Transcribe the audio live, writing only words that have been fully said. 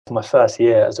For my first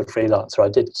year as a freelancer, I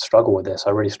did struggle with this.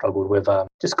 I really struggled with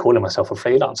just calling myself a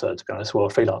freelancer, to be honest, or a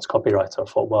freelance copywriter.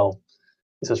 I thought, well,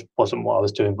 this just wasn't what I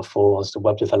was doing before. I was a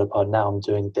web developer. Now I'm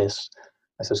doing this.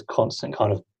 It's this constant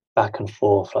kind of back and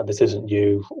forth. Like, this isn't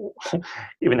you.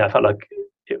 Even though I felt like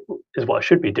it is what I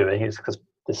should be doing, it's because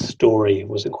the story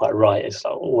wasn't quite right. It's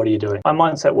like, what are you doing? My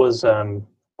mindset was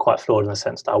quite flawed in the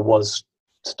sense that I was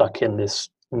stuck in this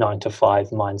 9 to 5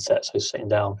 mindset. So sitting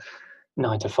down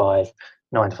 9 to 5,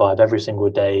 9 to 5 every single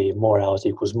day, more hours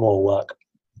equals more work.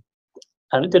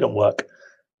 And it didn't work.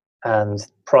 And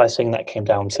pricing, that came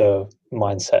down to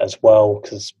mindset as well,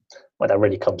 because what that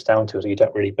really comes down to is you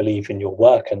don't really believe in your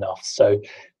work enough. So you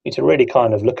need to really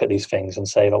kind of look at these things and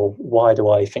say, oh, why do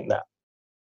I think that?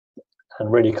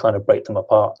 And really kind of break them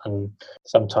apart. And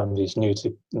sometimes you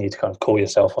need to kind of call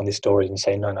yourself on these stories and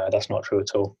say, no, that's not true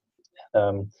at all.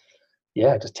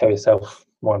 Just tell yourself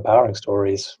more empowering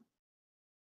stories.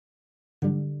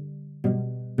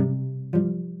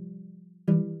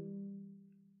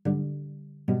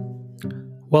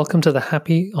 Welcome to the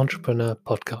Happy Entrepreneur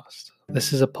Podcast.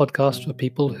 This is a podcast for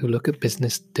people who look at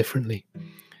business differently.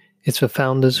 It's for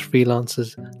founders,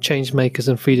 freelancers, change makers,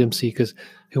 and freedom seekers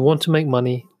who want to make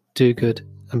money, do good,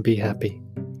 and be happy.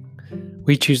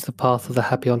 We choose the path of the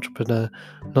happy entrepreneur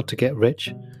not to get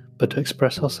rich, but to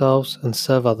express ourselves and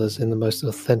serve others in the most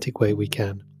authentic way we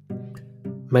can.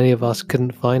 Many of us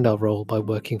couldn't find our role by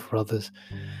working for others,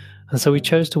 and so we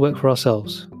chose to work for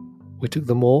ourselves. We took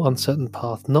the more uncertain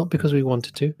path not because we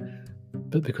wanted to,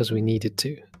 but because we needed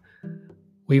to.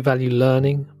 We value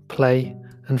learning, play,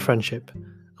 and friendship,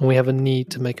 and we have a need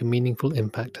to make a meaningful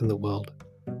impact in the world.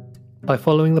 By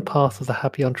following the path of the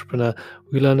happy entrepreneur,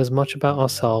 we learn as much about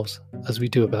ourselves as we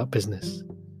do about business.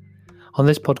 On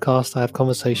this podcast, I have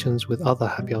conversations with other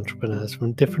happy entrepreneurs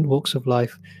from different walks of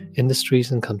life, industries,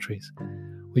 and countries.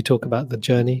 We talk about the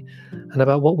journey and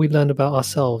about what we learned about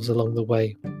ourselves along the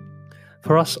way.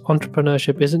 For us,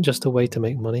 entrepreneurship isn't just a way to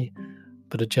make money,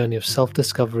 but a journey of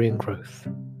self-discovery and growth.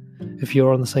 If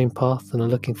you're on the same path and are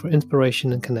looking for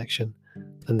inspiration and connection,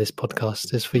 then this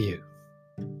podcast is for you.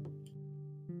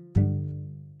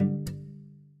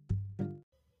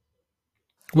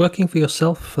 Working for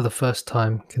yourself for the first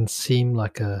time can seem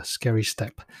like a scary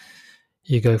step.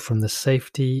 You go from the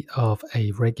safety of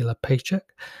a regular paycheck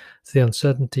to the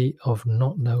uncertainty of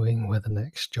not knowing where the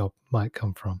next job might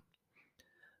come from.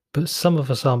 But some of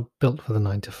us aren't built for the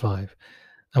 9 to 5,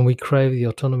 and we crave the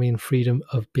autonomy and freedom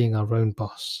of being our own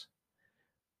boss.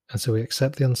 And so we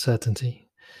accept the uncertainty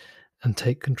and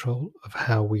take control of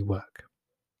how we work.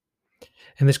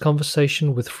 In this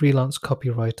conversation with freelance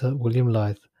copywriter Will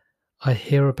Lyth, I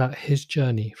hear about his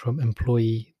journey from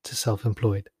employee to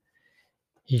self-employed.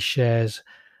 He shares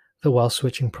that while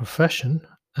switching profession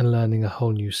and learning a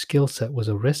whole new skill set was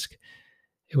a risk,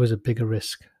 it was a bigger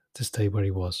risk to stay where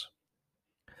he was.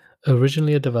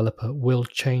 Originally a developer, Will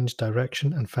changed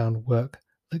direction and found work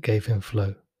that gave him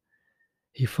flow.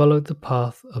 He followed the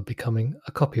path of becoming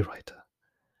a copywriter,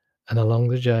 and along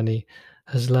the journey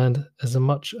has learned as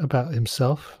much about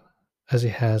himself as he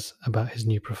has about his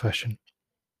new profession.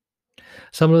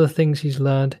 Some of the things he's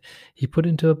learned, he put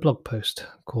into a blog post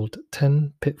called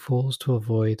 10 Pitfalls to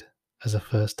Avoid as a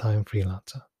First-Time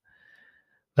Freelancer.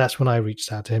 That's when I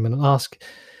reached out to him and asked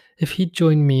if he'd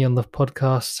join me on the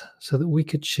podcast so that we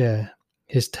could share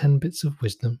his 10 bits of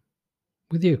wisdom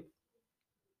with you.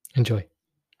 Enjoy.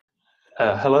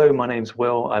 Hello, my name's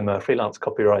Will. I'm a freelance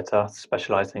copywriter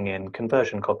specializing in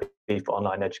conversion copy for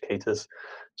online educators.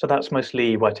 So that's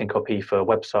mostly writing copy for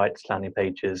websites, landing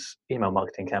pages, email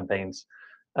marketing campaigns,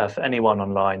 for anyone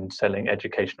online selling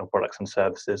educational products and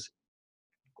services.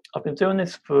 I've been doing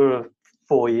this for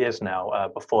 4 years now.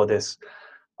 Before this,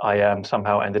 I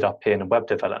somehow ended up in web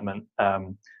development,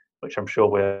 which I'm sure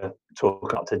we'll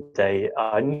talk about today.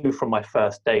 I knew from my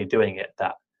first day doing it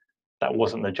that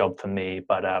wasn't the job for me,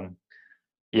 but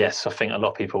yes, I think a lot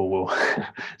of people will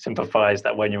sympathize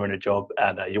that when you're in a job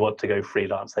and you want to go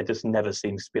freelance, there just never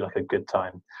seems to be like a good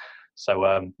time. So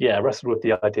I wrestled with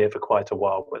the idea for quite a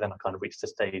while, but then I kind of reached a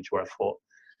stage where I thought,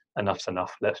 enough's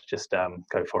enough. Let's just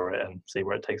go for it and see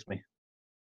where it takes me.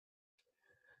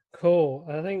 Cool.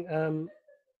 I think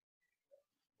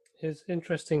it's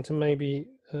interesting to maybe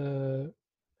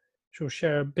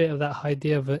share a bit of that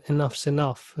idea of enough's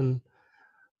enough and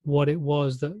what it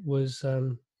was that was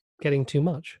getting too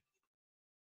much.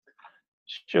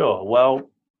 Sure. Well,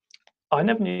 I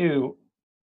never knew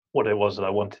what it was that I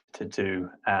wanted to do,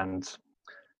 and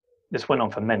this went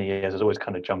on for many years. I was always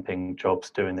kind of jumping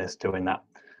jobs, doing this, doing that.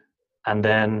 And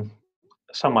then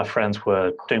some of my friends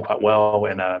were doing quite well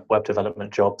in web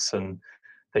development jobs, and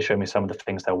they showed me some of the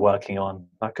things they're working on.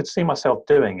 I could see myself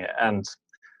doing it, and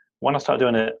when I started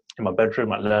doing it in my bedroom,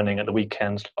 like learning at the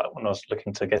weekends, like when I was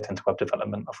looking to get into web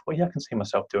development, I thought, well, yeah, I can see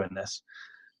myself doing this.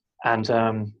 And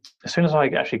as soon as I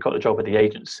actually got the job at the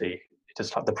agency, it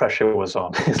just like the pressure was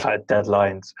on. It's like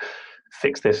deadlines,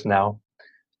 fix this now.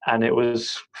 And it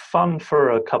was fun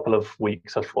for a couple of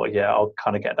weeks. I thought, yeah, I'll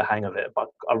kind of get the hang of it. But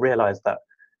I realized that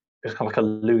it was kind of like a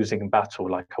losing battle.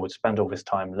 Like I would spend all this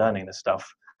time learning this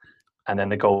stuff, and then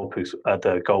the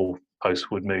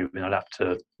goalpost would move, and I'd have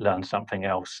to learn something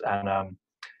else. And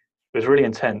it was really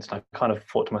intense. And I kind of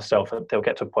thought to myself that they'll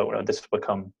get to a point where this will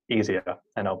become easier,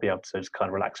 and I'll be able to just kind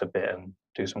of relax a bit and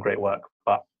do some great work.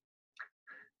 But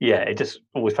yeah, it just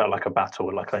always felt like a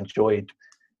battle. Like I enjoyed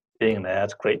being there. I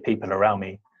had great people around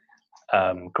me,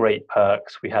 great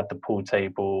perks. We had the pool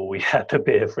table, we had the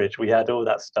beer fridge, we had all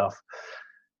that stuff.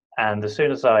 And as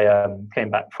soon as I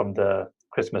came back from the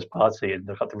Christmas party and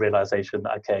got the realization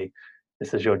that, okay,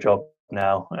 this is your job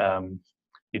now.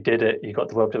 You did it. You got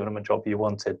the web development job you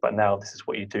wanted, but now this is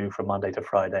what you do from Monday to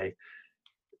Friday.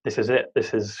 This is it.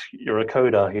 You're a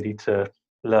coder. You need to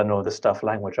learn all this stuff,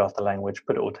 language after language,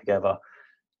 put it all together.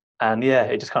 And yeah,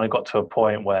 it just kind of got to a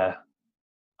point where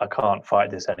I can't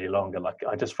fight this any longer. Like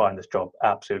I just find this job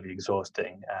absolutely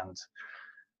exhausting, and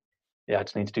yeah, I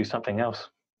just need to do something else.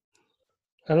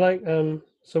 I like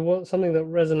something that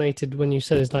resonated when you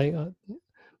said is like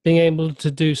being able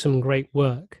to do some great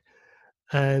work.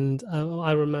 And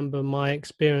I remember my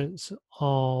experience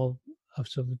of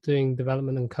sort of doing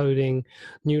development and coding,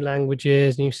 new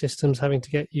languages, new systems, having to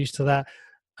get used to that.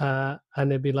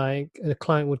 And it'd be like a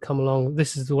client would come along.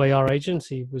 This is the way our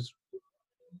agency was.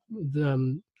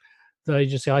 The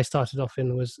agency I started off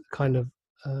in was kind of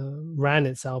ran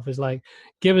itself as like,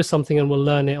 give us something and we'll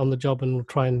learn it on the job and we'll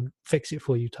try and fix it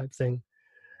for you type thing.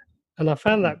 And I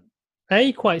found that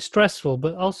A, quite stressful,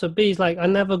 but also B, is like I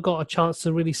never got a chance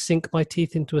to really sink my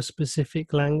teeth into a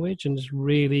specific language and just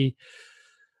really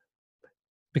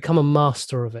become a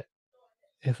master of it,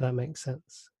 if that makes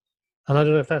sense. And I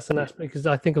don't know if that's an aspect, because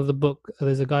I think of the book,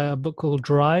 there's a book called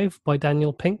Drive by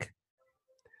Daniel Pink.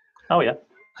 Oh, yeah.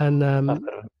 And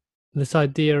this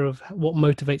idea of what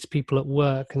motivates people at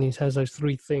work. And he says those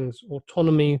three things: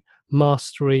 autonomy,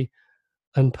 mastery,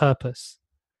 and purpose.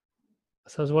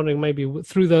 So I was wondering, maybe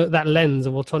through that lens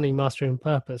of autonomy, mastery, and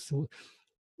purpose,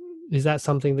 is that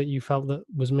something that you felt that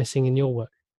was missing in your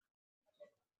work?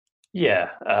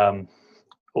 Yeah,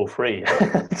 all three,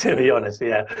 to be honest,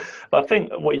 yeah. But I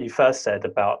think what you first said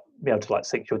about being able to like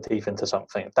sink your teeth into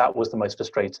something, that was the most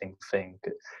frustrating thing.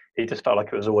 It just felt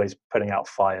like it was always putting out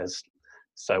fires.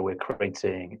 So we're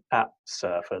creating apps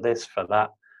for this, for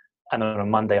that. And then on a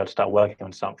Monday, I'd start working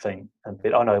on something and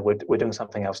be, oh no, we're doing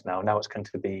something else now. Now it's going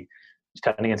to be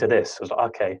turning into this. I was like,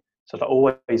 okay. So it's like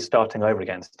always starting over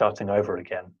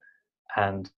again.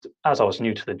 And as I was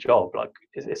new to the job, like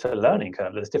it's a learning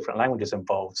curve. There's different languages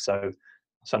involved. So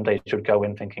some days you'd go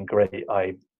in thinking, great,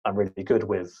 I'm really good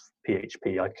with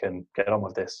PHP. I can get on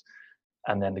with this.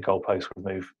 And then the goalpost would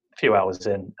move a few hours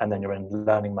in, and then you're in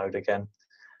learning mode again.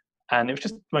 And it was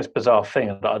just the most bizarre thing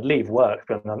that I'd leave work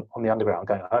on the underground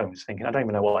going home, just thinking, I don't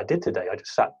even know what I did today. I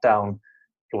just sat down,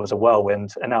 it was a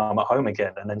whirlwind, and now I'm at home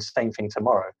again, and then same thing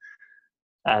tomorrow.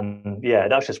 And yeah,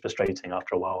 that was just frustrating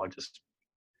after a while. I just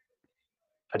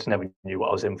never knew what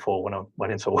I was in for when I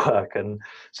went into work. And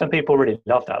some people really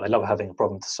love that. They love having a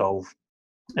problem to solve.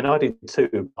 And I do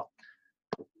too. But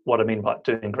what I mean by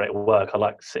doing great work, I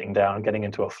like sitting down and getting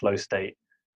into a flow state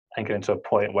and getting to a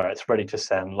point where it's ready to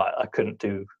send. Like I couldn't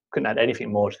add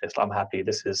anything more to this. I'm happy.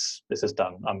 This is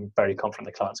done. I'm very confident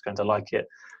the client's going to like it.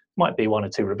 Might be 1 or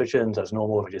 2 revisions as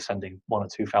normal if you're just sending 1,000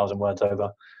 or 2,000 words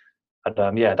over.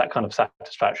 But yeah, that kind of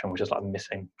satisfaction was just like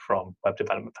missing from web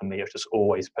development for me. It was just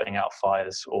always putting out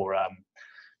fires or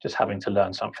just having to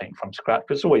learn something from scratch.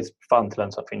 It's always fun to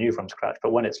learn something new from scratch,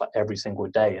 but when it's like every single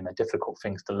day and they're difficult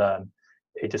things to learn,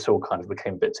 it just all kind of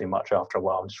became a bit too much after a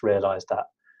while. I just realized that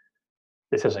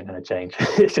this isn't going to change.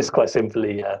 It's just quite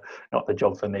simply not the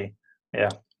job for me. Yeah.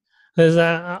 There's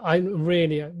I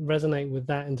really resonate with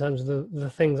that in terms of the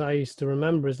things I used to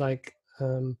remember is like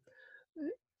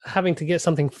having to get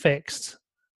something fixed.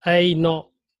 Not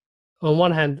on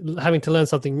one hand having to learn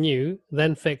something new,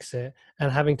 then fix it,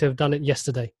 and having to have done it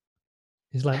yesterday.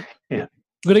 It's like, yeah,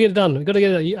 we've got to get it done. We've got to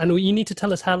get it done. And you need to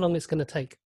tell us how long it's going to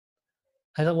take.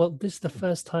 I thought, well, this is the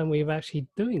first time we've actually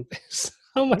doing this.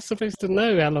 How am I supposed to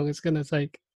know how long it's going to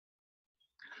take?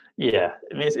 Yeah,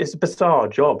 I mean, it's a bizarre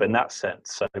job in that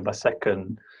sense. So my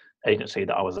second agency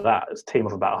that I was at, it's a team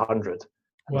of about 100. And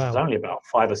Wow. There's only about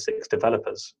 5 or 6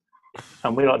 developers.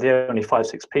 And we're like the only 5 or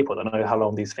 6 people that know how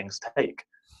long these things take.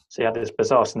 So you have this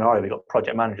bizarre scenario. We've got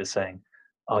project managers saying,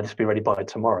 oh, this will be ready by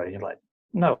tomorrow. You're like,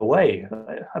 no way,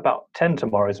 about 10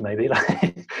 tomorrows maybe.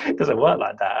 Like, it doesn't work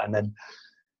like that. And then,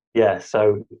 yeah,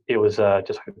 so it was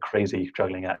just like a crazy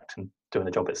juggling act and doing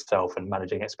the job itself and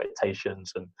managing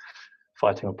expectations and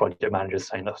fighting with project managers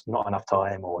saying that's not enough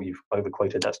time or you've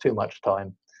overquoted, that's too much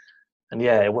time. And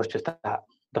yeah, it was just that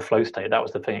the flow state. That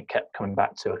was the thing it kept coming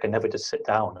back to. I could never just sit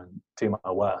down and do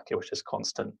my work. It was just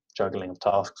constant juggling of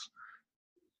tasks.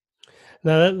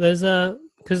 Now, there's a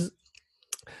because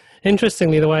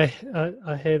interestingly, the way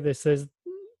I hear this, there's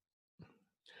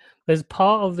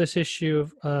part of this issue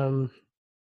of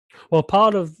well,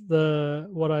 part of the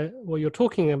what you're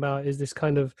talking about is this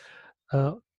kind of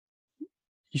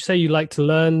you say you like to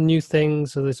learn new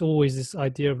things, so there's always this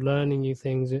idea of learning new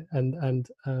things and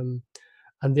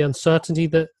the uncertainty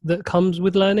that comes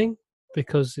with learning,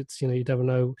 because it's, you never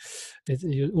know,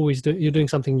 you're doing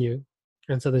something new,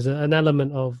 and so there's an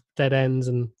element of dead ends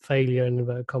and failure in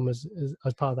inverted commas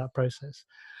as part of that process,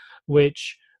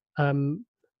 which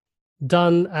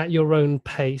done at your own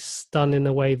pace, done in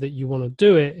a way that you want to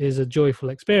do it, is a joyful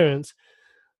experience.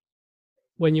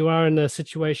 When you are in a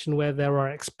situation where there are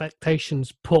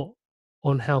expectations put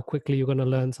on how quickly you're going to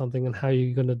learn something and how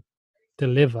you're going to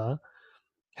deliver,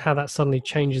 how that suddenly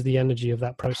changes the energy of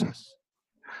that process.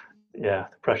 Yeah,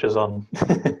 the pressure's on.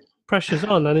 Pressure's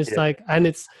on, and it's like, and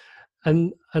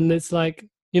it's like,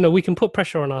 we can put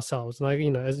pressure on ourselves. Like,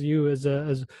 as a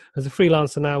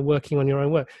freelancer now working on your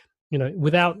own work,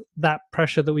 without that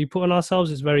pressure that we put on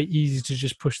ourselves, it's very easy to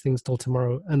just push things till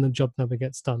tomorrow and the job never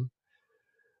gets done.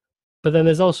 But then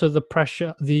there's also the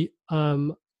pressure,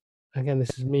 again,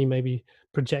 this is me maybe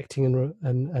projecting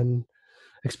and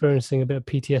experiencing a bit of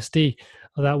PTSD,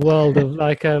 of that world of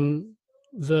like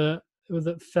that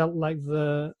felt like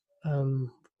the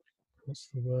what's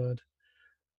the word?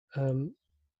 I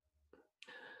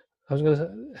was going to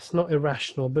say, it's not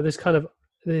irrational, but this kind of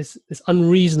this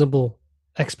unreasonable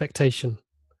expectation,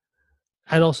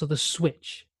 and also the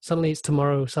switch. Suddenly it's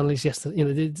tomorrow. Suddenly it's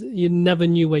yesterday. You never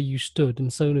knew where you stood,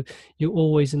 and so you're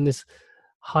always in this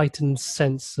heightened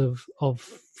sense of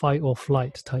fight or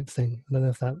flight type thing. I don't know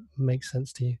if that makes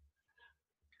sense to you.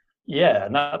 Yeah,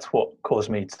 and that's what caused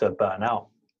me to burn out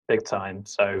big time.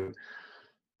 So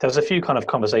there was a few kind of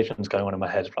conversations going on in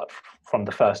my head, like from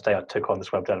the first day I took on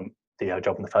this web the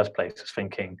job in the first place, was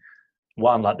thinking,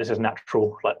 one, like, this is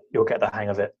natural, like, you'll get the hang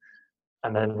of it.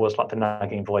 And then was like the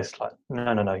nagging voice, like,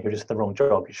 no, you're just in the wrong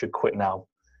job, you should quit now.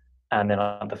 And then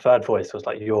the third voice was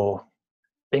like, you're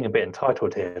being a bit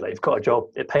entitled here, like, you've got a job,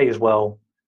 it pays well,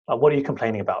 like, what are you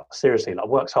complaining about? Seriously, like,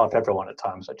 work's hard for everyone at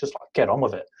times, like, just like, get on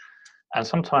with it. And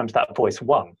sometimes that voice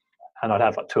won, and I'd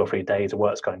have like 2 or 3 days of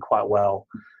work's going quite well.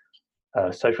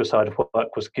 Social side of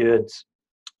work was good.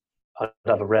 I'd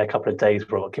have a rare couple of days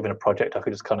where I got given a project I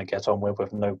could just kind of get on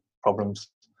with no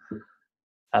problems.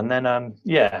 And then,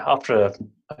 after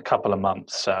a couple of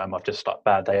months, I've just like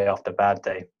bad day after bad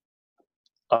day.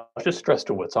 I was just stressed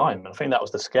all the time. And I think that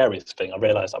was the scariest thing. I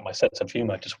realized that my sense of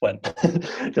humor just went,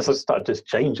 just started to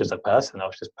change as a person. I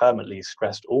was just permanently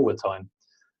stressed all the time.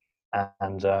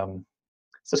 And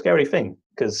it's a scary thing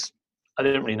because I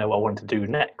didn't really know what I wanted to do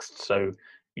next. So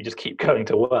you just keep going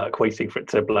to work, waiting for it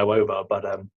to blow over. But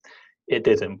it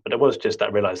didn't. But it was just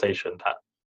that realization that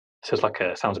it's just like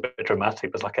it sounds a bit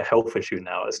dramatic, but it's like a health issue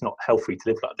now. It's not healthy to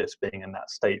live like this, being in that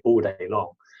state all day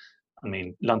long. I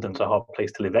mean, London's a hard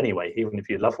place to live anyway. Even if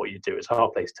you love what you do, it's a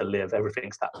hard place to live.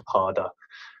 Everything's that harder.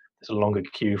 There's a longer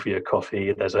queue for your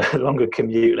coffee. There's a longer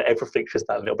commute. Everything's just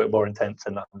that little bit more intense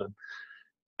in London.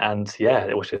 And yeah,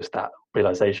 it was just that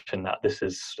realization that this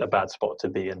is a bad spot to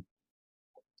be in.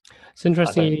 It's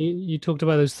interesting you talked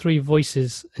about those 3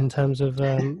 voices in terms of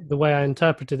the way I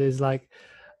interpret it is like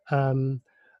the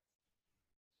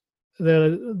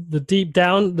deep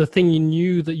down, the thing you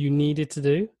knew that you needed to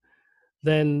do,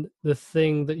 then the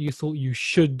thing that you thought you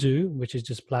should do, which is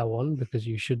just plow on because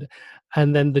you should,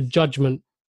 and then the judgment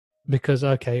because,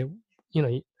 okay,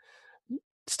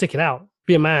 stick it out,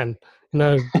 be a man,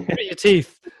 grit your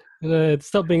teeth,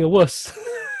 stop being a wuss.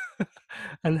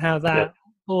 And how that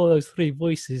all those 3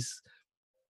 voices,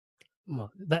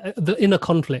 well, the inner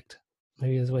conflict,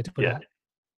 maybe is a way to put it.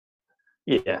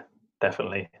 Yeah,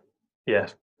 definitely. Yeah,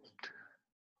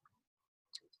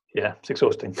 it's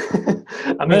exhausting.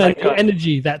 I mean, the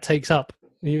energy that takes up,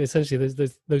 essentially,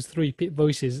 there's those 3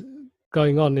 voices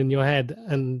going on in your head,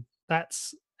 and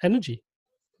that's energy,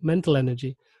 mental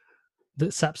energy,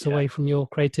 that saps away from your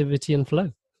creativity and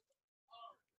flow.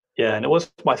 Yeah, and it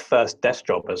was my first desk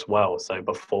job as well. So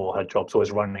before, her job's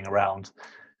always running around,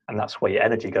 and that's where your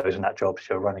energy goes in that job.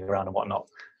 So you're running around and whatnot.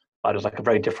 But it was like a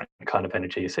very different kind of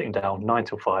energy. You're sitting down 9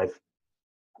 till 5,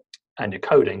 and you're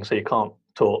coding, so you can't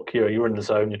talk. You're in the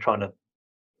zone. You're trying to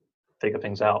figure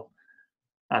things out.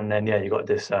 And then, yeah, you got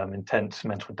this intense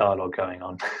mental dialogue going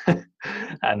on.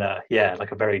 And yeah,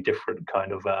 like a very different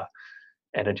kind of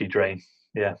energy drain.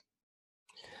 Yeah.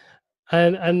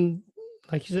 And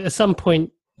like you said, at some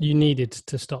point you needed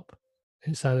to stop.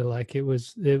 It sounded like it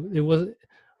was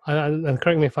and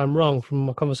correct me if I'm wrong from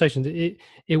my conversations,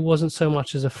 it wasn't so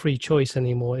much as a free choice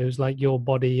anymore. It was like your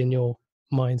body and your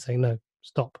mind saying no,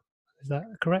 stop. Is that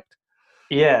correct?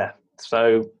 Yeah.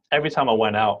 So every time I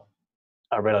went out,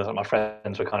 I realized that my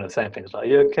friends were kind of saying things like,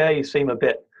 "You okay? You seem a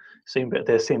bit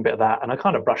this, seem a bit of that," and I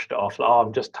kind of brushed it off, like, "Oh,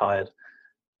 I'm just tired."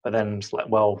 But then it's like,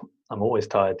 well, I'm always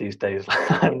tired these days.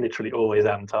 I'm literally always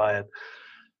am tired.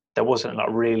 There wasn't like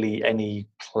really any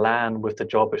plan with the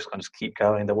job. It's kind of just keep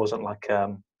going. There wasn't like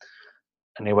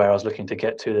anywhere I was looking to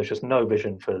get to. There's just no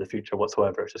vision for the future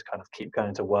whatsoever. It's just kind of keep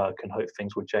going to work and hope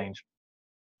things would change.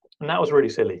 And that was really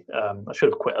silly. I should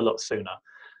have quit a lot sooner.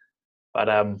 But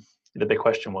the big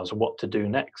question was what to do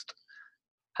next.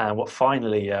 And what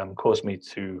finally caused me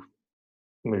to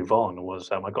move on was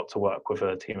I got to work with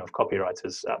a team of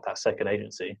copywriters at that second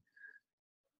agency.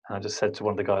 And I just said to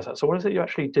one of the guys, "So what is it you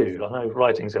actually do? I know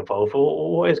writing's involved.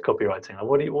 What is copywriting? Like,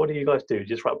 what do you guys do? Do you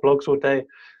just write blogs all day?"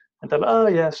 And they're like, "Oh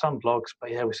yeah, some blogs,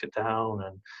 but yeah, we sit down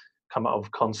and come up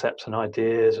with concepts and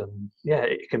ideas, and yeah,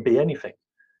 it can be anything."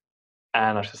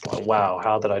 And I was just like, wow,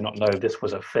 how did I not know this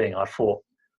was a thing? I thought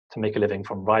to make a living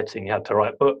from writing, you had to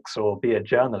write books or be a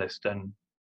journalist. And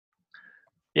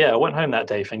yeah, I went home that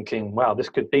day thinking, wow, this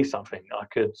could be something. I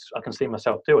can see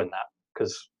myself doing that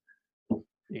because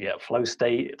you get flow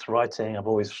state, it's writing. I've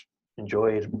always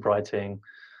enjoyed writing.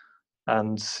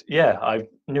 And yeah, I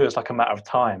knew it was like a matter of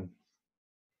time.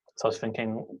 So I was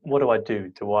thinking, what do I do?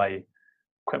 Do I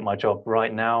quit my job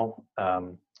right now?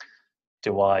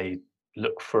 Do I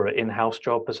look for an in-house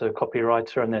job as a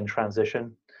copywriter and then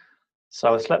transition?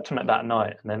 So I slept on it that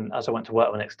night. And then as I went to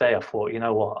work the next day, I thought, you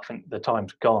know what? I think the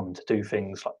time's gone to do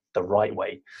things like the right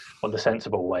way or the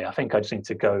sensible way. I think I just need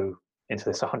to go into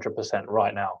this 100%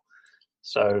 right now.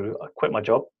 So I quit my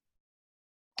job.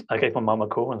 I gave my mum a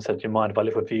call and said, "Do you mind if I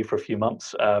live with you for a few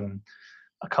months?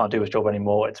 I can't do this job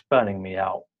anymore. It's burning me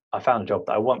out. I found a job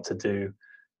that I want to do.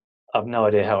 I've no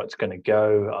idea how it's going to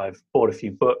go. I've bought a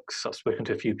few books. I've spoken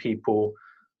to a few people.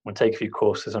 I'm going to take a few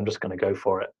courses. I'm just going to go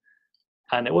for it."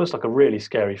 And it was like a really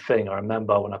scary thing. I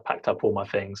remember when I packed up all my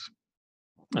things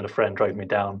and a friend drove me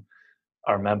down.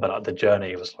 I remember like the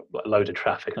journey was like a load of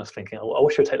traffic. And I was thinking, oh, I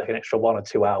wish it would take like an extra 1 or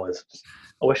 2 hours.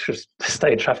 I wish I would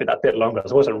stay in traffic that bit longer.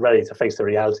 I wasn't ready to face the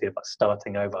reality of like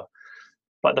starting over.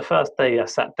 But the first day I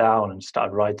sat down and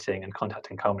started writing and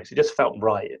contacting companies, it just felt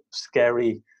right. It was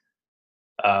scary.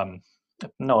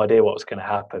 No idea what was going to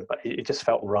happen, but it just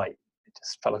felt right. It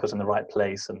just felt like I was in the right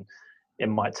place. And it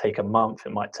might take a month,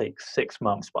 it might take 6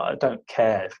 months, but I don't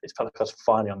care. It felt like I was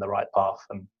finally on the right path.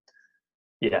 And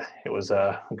yeah, it was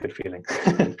a good feeling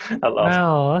at last.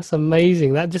 Wow, that's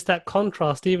amazing. That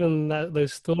contrast, even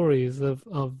those stories of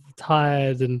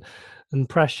tired and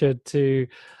pressured to,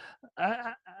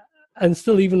 uh, and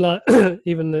still even like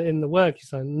even in the work,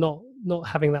 so not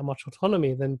having that much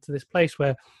autonomy, then to this place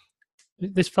where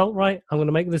this felt right. I'm going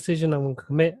to make a decision. I'm going to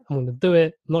commit. I'm going to do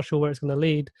it. I'm not sure where it's going to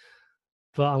lead,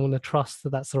 but I'm going to trust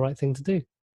that that's the right thing to do.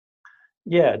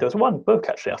 Yeah, there was one book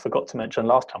actually I forgot to mention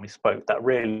last time we spoke that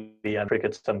really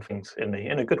triggered some things in me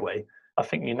in a good way. I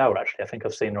think you know her actually. I think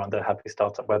I've seen her on the Happy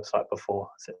Startup website before.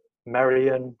 Is it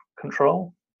Marion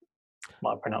Control?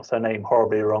 Might have pronounced her name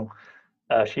horribly wrong.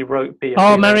 She wrote "Be a Oh, Free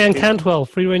Range Marianne Human." Cantwell,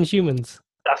 Free Range Humans.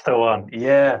 That's the one.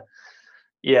 Yeah,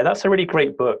 yeah, that's a really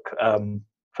great book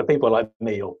for people like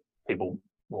me or people.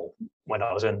 Well, when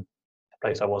I was in the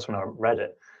place I was when I read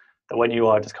it, that when you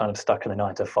are just kind of stuck in the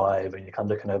 9 to 5 and you're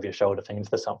kind of looking over your shoulder, thinking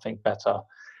there's something better,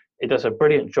 it does a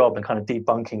brilliant job in kind of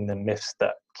debunking the myths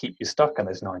that keep you stuck in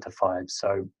those 9 to 5s.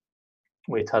 So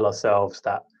we tell ourselves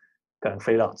that going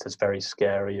freelance is very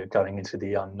scary. You're going into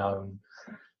the unknown.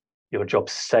 Your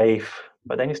job's safe,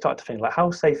 but then you start to think like,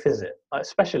 how safe is it? Like,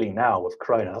 especially now with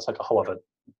Corona, that's like a whole other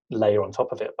layer on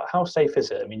top of it. But how safe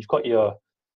is it? I mean, you've got your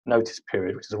notice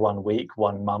period, which is 1 week,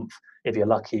 1 month, if you're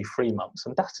lucky, 3 months,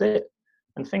 and that's it.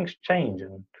 And things change.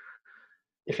 And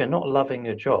if you're not loving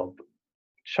your job,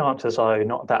 chances are you're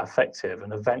not that effective,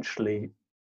 and eventually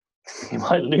you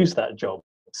might lose that job.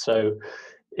 So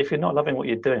if you're not loving what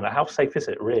you're doing, like how safe is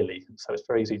it really? So it's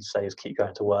very easy to say is keep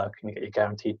going to work and you get your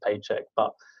guaranteed paycheck,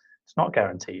 but it's not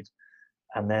guaranteed.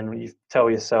 And then you tell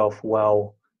yourself,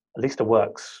 well, at least the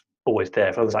work's always there.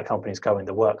 If there's that company's going,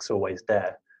 the work's always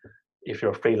there. If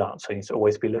you're a freelancer, you need to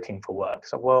always be looking for work.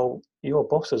 So, well, your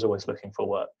boss is always looking for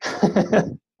work.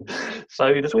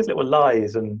 So there's always little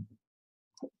lies and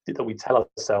that we tell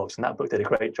ourselves. And that book did a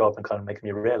great job in kind of making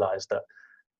me realize that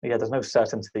yeah, there's no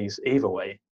certainties either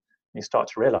way. You start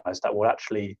to realize that, well,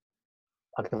 actually,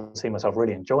 I can see myself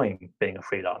really enjoying being a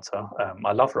freelancer.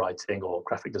 I love writing or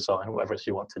graphic design, whatever it is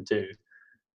you want to do.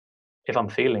 If I'm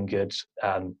feeling good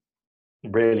and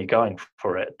really going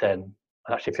for it, then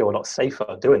I actually feel a lot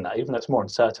safer doing that, even though it's more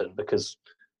uncertain because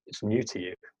it's new to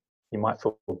you. You might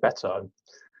feel better,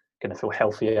 going to feel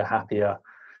healthier, happier.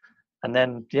 And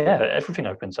then, yeah, everything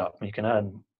opens up. You can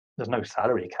earn, there's no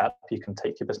salary cap. You can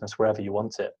take your business wherever you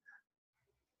want it.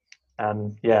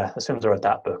 And yeah, as soon as I read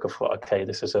that book, I thought, okay,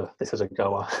 this is a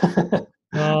goer.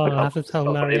 Oh, I I have can't to put this tell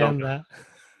off any Marianne longer. that.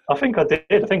 I think I did.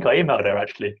 I think I emailed her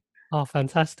actually. Oh,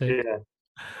 fantastic. Yeah.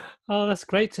 Oh, that's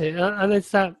great to hear. And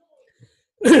it's that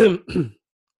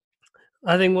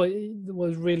I think what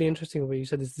was really interesting what you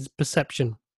said is this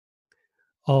perception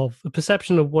of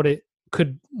what it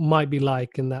might be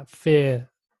like, and that fear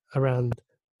around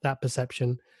that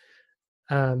perception.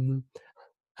 Um,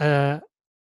 uh,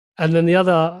 and then the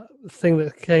other thing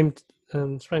that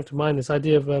sprang to mind, this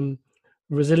idea of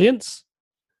resilience,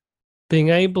 being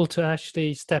able to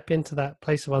actually step into that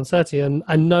place of uncertainty, and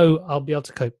I know I'll be able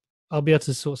to cope. I'll be able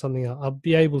to sort something out. I'll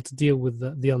be able to deal with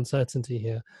the uncertainty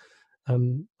here.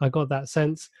 I got that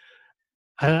sense.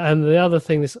 And the other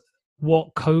thing is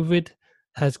what COVID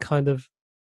has kind of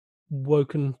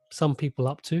woken some people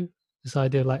up to, this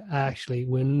idea of like, actually,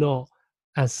 we're not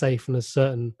as safe and as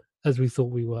certain as we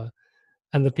thought we were.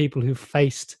 And the people who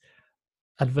faced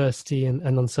adversity and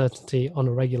uncertainty on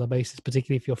a regular basis,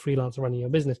 particularly if you're freelance running your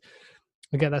business,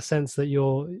 I get that sense that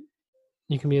you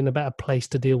can be in a better place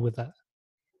to deal with that.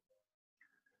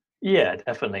 Yeah,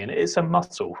 definitely. And it's a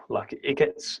muscle. Like it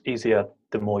gets easier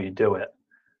the more you do it.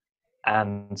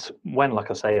 And when, like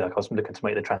I say, like I was looking to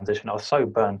make the transition, I was so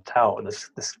burnt out and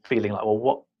this feeling like,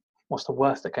 well, what's the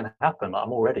worst that can happen? Like,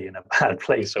 I'm already in a bad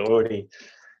place. I already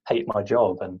hate my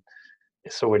job, and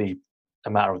it's already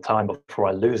a matter of time before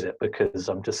I lose it because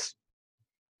it's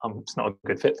not a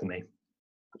good fit for me.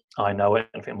 I know it,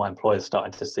 and I think my employer's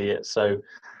starting to see it. So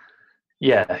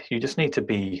yeah, you just need to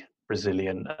be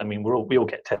resilient. I mean, we all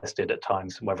get tested at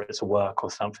times, whether it's a work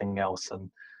or something else. And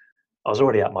I was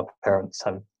already at my parents'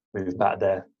 having moved back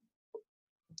there.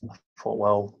 I thought,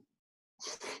 well,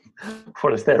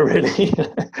 what is there really?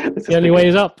 The only way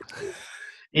is up.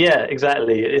 Yeah,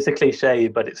 exactly. It's a cliche,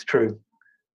 but it's true.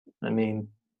 I mean,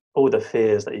 all the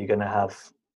fears that you're going to have,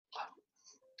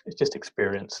 it's just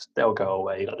experience. They'll go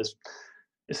away. Like this,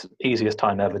 it's the easiest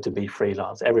time ever to be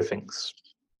freelance. Everything's,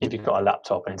 if you've got a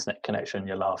laptop and internet connection,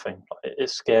 you're laughing.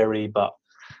 It's scary, but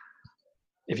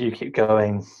if you keep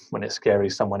going when it's scary,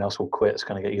 someone else will quit. It's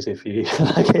going to get easier for you.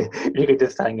 You could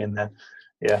just hang in there.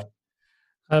 Yeah.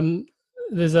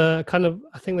 There's a kind of,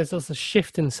 I think there's also a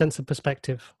shift in sense of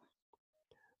perspective.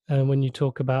 And when you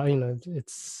talk about,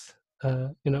 it's, I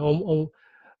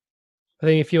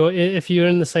think if you're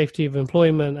in the safety of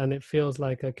employment and it feels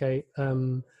like, okay,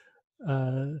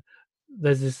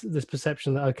 there's this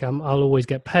perception that, okay, I'll always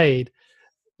get paid.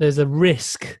 There's a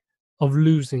risk of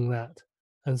losing that.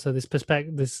 And so this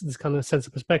kind of sense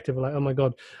of perspective, like, oh my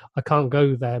God, I can't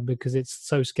go there because it's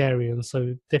so scary and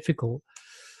so difficult.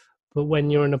 But when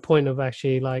you're in a point of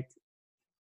actually like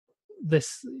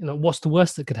this, what's the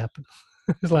worst that could happen?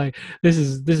 It's like, this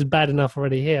is bad enough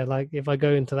already here. Like if I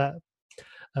go into that,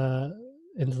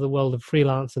 into the world of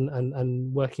freelance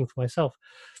and working for myself,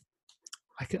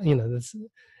 I can,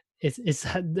 it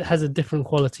has a different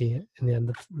quality in the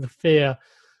end. The fear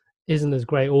isn't as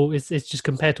great, or it's just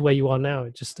compared to where you are now.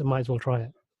 I might as well try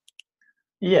it.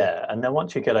 Yeah. And then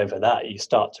once you get over that, you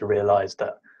start to realize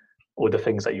that all the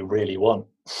things that you really want,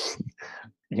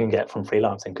 you can get from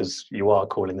freelancing because you are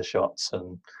calling the shots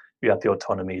and you have the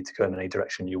autonomy to go in any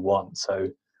direction you want. So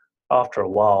after a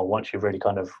while, once you've really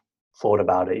kind of thought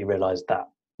about it, you realize that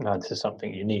this is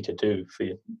something you need to do for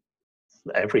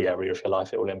every area of your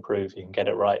life. It will improve. You can get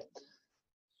it right.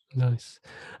 Nice.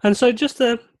 And so just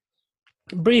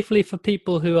briefly for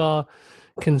people who are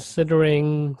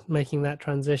considering making that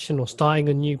transition or starting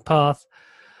a new path,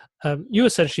 you're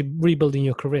essentially rebuilding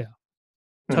your career,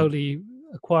 totally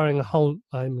acquiring a whole,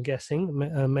 I'm guessing,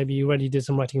 maybe you already did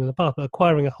some writing in the past, but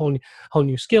acquiring a whole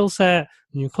new skill set,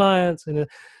 new clients, and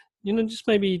just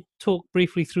maybe talk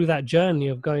briefly through that journey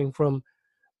of going from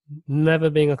never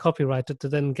being a copywriter to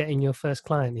then getting your first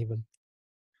client even.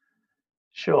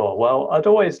 Sure. Well, I'd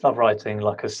always loved writing,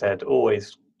 like I said,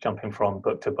 always jumping from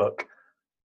book to book.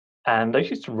 And I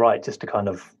used to write just to kind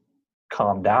of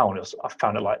calm down. I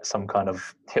found it like some kind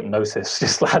of hypnosis,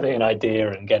 just having an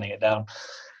idea and getting it down.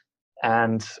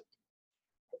 And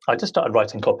I just started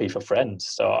writing copy for friends.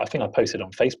 So I think I posted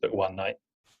on Facebook one night,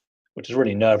 which is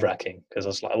really nerve-wracking because I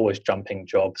was like always jumping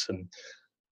jobs and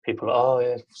people are, oh,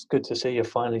 yeah, it's good to see you're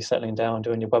finally settling down,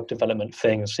 doing your web development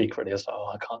thing. Secretly, I was like,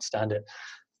 oh, I can't stand it.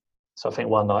 So I think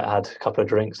one night I had a couple of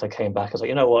drinks and I came back. I was like,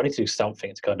 you know what, I need to do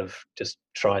something to kind of just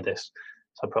try this.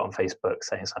 So I put on Facebook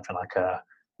saying something like,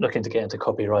 looking to get into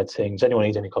copywriting. Does anyone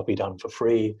need any copy done for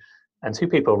free? And two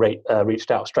people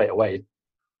reached out straight away.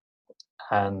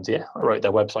 And yeah, I wrote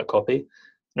their website copy.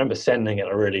 I remember sending it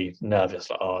really nervous,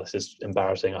 like, oh, this is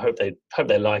embarrassing. I hope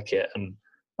they like it. And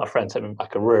my friend sent me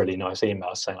back a really nice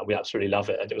email saying, oh, we absolutely love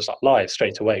it. And it was like live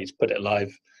straight away. Just put it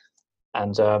live.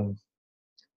 And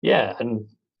yeah, and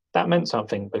that meant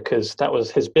something because that was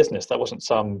his business. That wasn't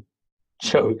some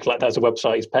joke. Like, that's a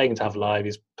website he's paying to have live.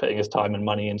 He's putting his time and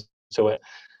money into it.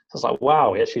 So I was like,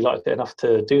 wow, he actually liked it enough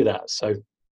to do that. So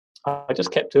I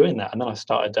just kept doing that. And then I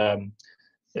started,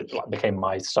 it like became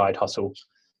my side hustle.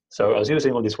 So I was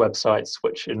using all these websites,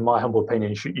 which in my humble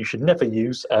opinion, you should never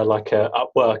use, like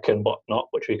Upwork and whatnot,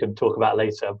 which we can talk about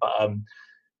later. But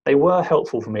they were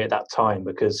helpful for me at that time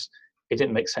because it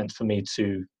didn't make sense for me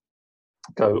to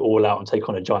go all out and take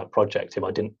on a giant project. If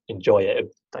I didn't enjoy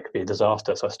it, that could be a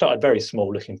disaster. So I started very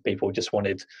small, looking for people who just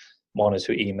wanted 1 or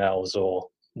 2 emails or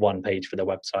 1 page for their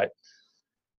website.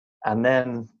 And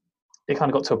then it kind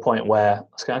of got to a point where I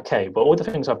was going, okay, but all the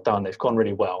things I've done, they've gone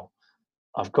really well.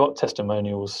 I've got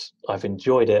testimonials. I've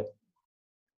enjoyed it.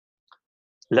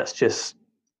 Let's just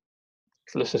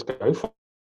go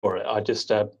for it. I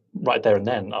just right there and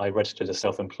then I registered as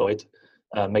self-employed,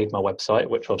 made my website,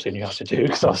 which obviously I knew how to do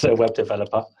because I was a web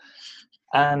developer.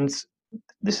 And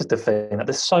this is the thing, that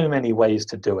there's so many ways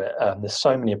to do it. There's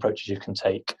so many approaches you can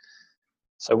take.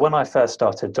 So when I first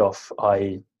started off,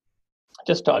 I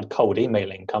just started cold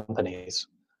emailing companies.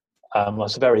 I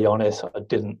was very honest. I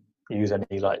didn't use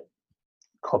any like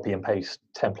copy and paste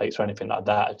templates or anything like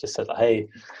that. I just said, like, hey,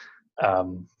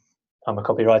 I'm a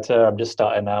copywriter. I'm just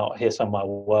starting out. Here's some of my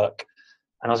work.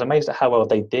 And I was amazed at how well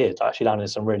they did. I actually landed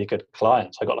some really good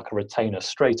clients. I got like a retainer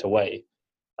straight away,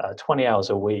 20 hours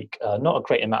a week, not a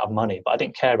great amount of money, but I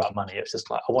didn't care about money. It's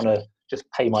just like, I want to just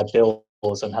pay my bills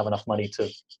and have enough money to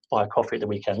buy a coffee at the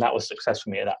weekend. That was success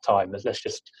for me at that time. Let's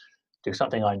just do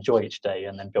something I enjoy each day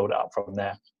and then build it up from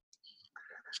there.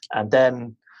 And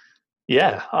then,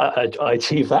 yeah, I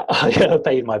achieved that. I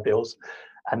paid my bills.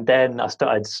 And then I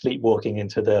started sleepwalking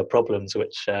into the problems,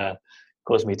 which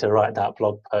caused me to write that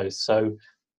blog post. So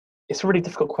it's a really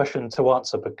difficult question to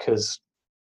answer because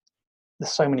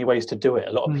there's so many ways to do it.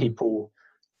 A lot of people,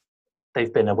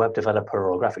 they've been a web developer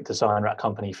or a graphic designer at a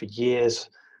company for years,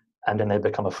 and then they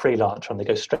become a freelancer and they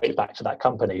go straight back to that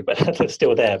company, but they're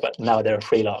still there, but now they're a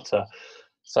freelancer.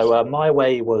 So my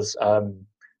way was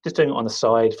just doing it on the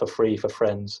side for free for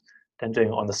friends, then doing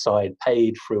it on the side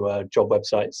paid through job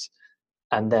websites.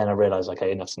 And then I realized,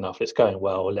 okay, enough's enough. It's going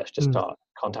well. Let's just start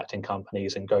contacting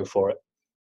companies and go for it.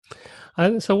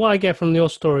 And so what I get from your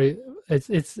story,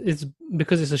 it's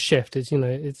because it's a shift. It's, you know,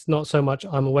 it's not so much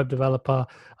I'm a web developer,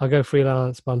 I go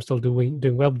freelance, but I'm still doing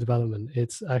web development.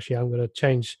 It's actually, I'm going to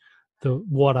change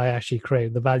what I actually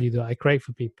create, the value that I create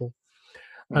for people.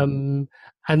 And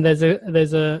there's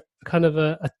a kind of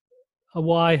a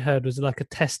what I heard was like a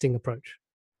testing approach.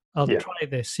 I'll try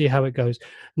this, see how it goes.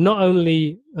 Not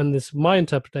only, and this my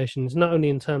interpretation is not only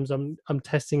in terms I'm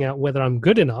testing out whether I'm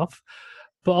good enough,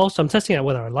 but also I'm testing out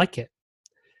whether I like it.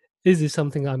 Is this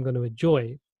something I'm going to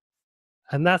enjoy?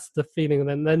 And that's the feeling.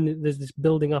 And then there's this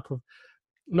building up of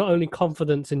not only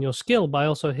confidence in your skill, but I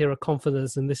also hear a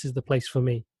confidence in this is the place for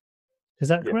me. Is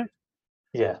that correct?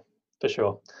 Yeah, for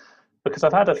sure. Because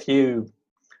I've had a few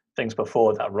things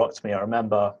before that rocked me. I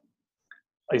remember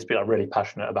I used to be like really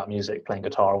passionate about music, playing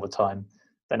guitar all the time.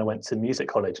 Then I went to music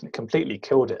college and it completely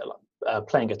killed it. Like,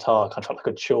 playing guitar kind of felt like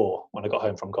a chore when I got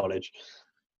home from college.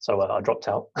 So I dropped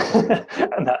out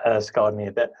and that scarred me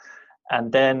a bit.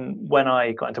 And then when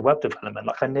I got into web development,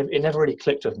 like it never really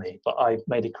clicked with me, but I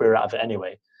made a career out of it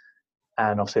anyway.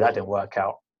 And obviously that didn't work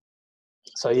out.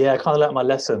 So yeah, I kind of learned my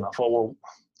lesson. I thought, well,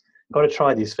 I've got to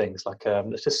try these things. Like,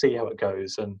 let's just see how it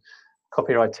goes. And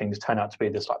copywriting's turned out to be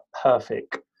this like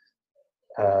perfect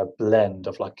blend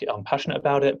of like, I'm passionate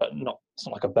about it, but it's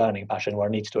not like a burning passion where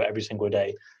I need to do it every single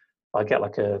day. I get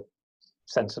like a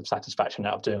sense of satisfaction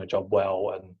out of doing a job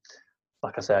well, and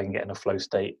like I say, I can get in a flow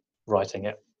state writing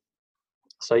it.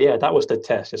 So yeah, that was the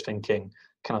test, just thinking,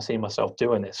 can I see myself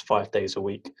doing this 5 days a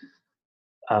week?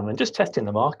 And just testing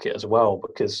the market as well,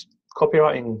 because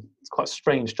copywriting is quite a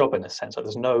strange job in a sense. Like,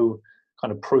 there's no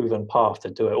kind of proven path to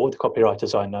do it. All the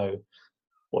copywriters I know,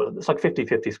 well, it's like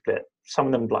 50-50 split. Some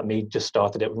of them, like me, just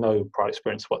started it with no prior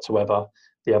experience whatsoever.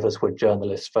 The others were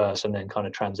journalists first and then kind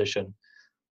of transition.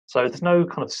 So there's no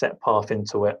kind of set path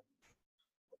into it.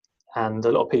 And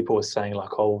a lot of people were saying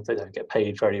like, oh, they don't get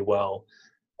paid very well.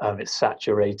 It's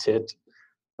saturated.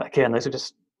 Again,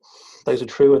 those are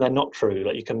true and they're not true.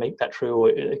 Like, you can make that true or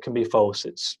it can be false.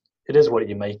 It is what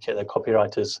you make it. The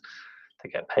copywriters, they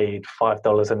get paid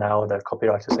 $5 an hour. The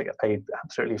copywriters, they get paid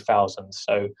absolutely thousands.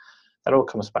 So that all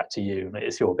comes back to you.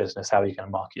 It's your business. How are you going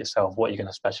to market yourself? What are you going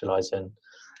to specialize in?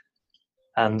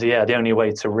 And yeah, the only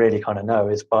way to really kind of know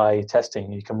is by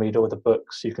testing. You can read all the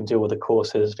books, you can do all the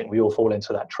courses. I think we all fall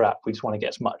into that trap. We just want to get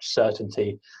as much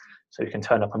certainty so you can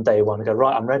turn up on day one and go,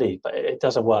 right, I'm ready. But it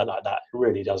doesn't work like that. It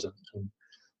really doesn't. And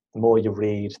the more you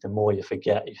read, the more you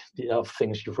forget the other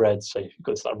things you've read. So you've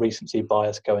got this like recency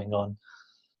bias going on.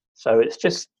 So it's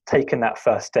just taking that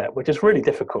first step, which is really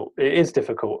difficult. It is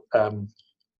difficult. I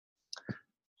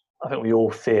think we all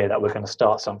fear that we're going to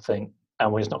start something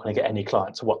and we're just not going to get any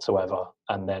clients whatsoever.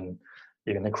 And then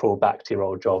you're going to crawl back to your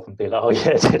old job and be like, oh yeah,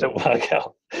 it didn't work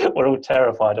out. We're all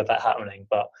terrified of that happening.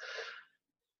 But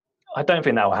I don't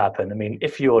think that will happen. I mean,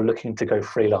 if you're looking to go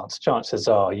freelance, chances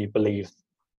are you believe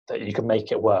that you can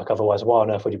make it work. Otherwise, why on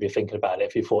earth would you be thinking about it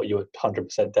if you thought you were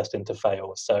 100% destined to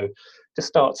fail? So just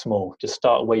start small. Just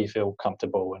start where you feel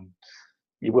comfortable, and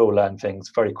you will learn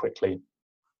things very quickly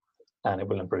and it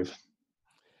will improve.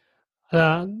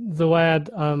 The way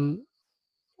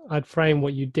I'd frame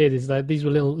what you did is that these were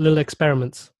little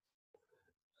experiments,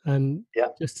 and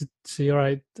just to see, all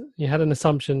right, you had an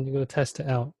assumption, you're going to test it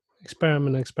out,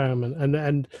 experiment,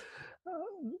 and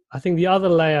I think the other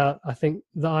layer, I think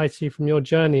that I see from your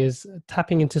journey is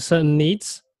tapping into certain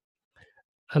needs,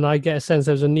 and I get a sense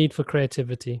there's a need for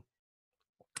creativity,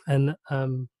 and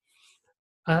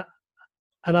I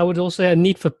would also say a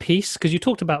need for peace, because you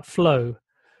talked about flow,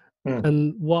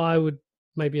 and what I would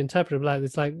maybe interpret it like,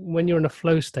 it's like when you're in a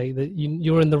flow state that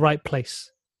you're in the right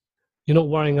place. You're not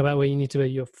worrying about where you need to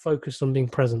be. You're focused on being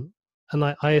present,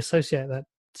 and I associate that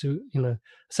to a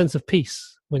sense of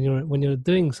peace when you're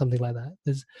doing something like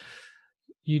that.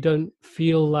 You don't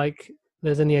feel like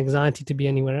there's any anxiety to be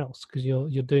anywhere else because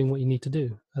you're doing what you need to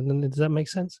do. And then, does that make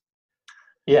sense?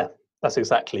 Yeah, that's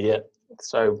exactly it.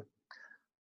 So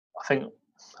I think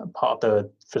part of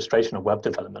the frustration of web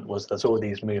development was there's all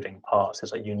these moving parts.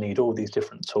 It's like you need all these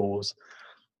different tools,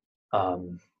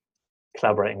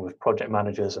 collaborating with project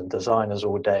managers and designers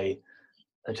all day.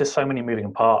 There's just so many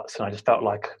moving parts, and I just felt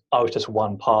like I was just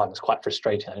one part, and it's quite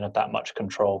frustrating. I didn't have that much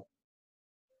control.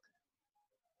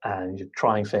 And you're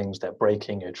trying things, they're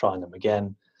breaking, you're trying them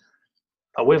again.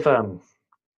 But with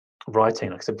writing,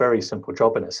 like, it's a very simple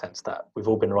job in a sense that we've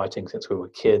all been writing since we were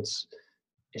kids.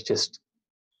 It's just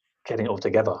getting it all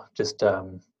together. Just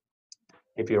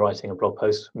if you're writing a blog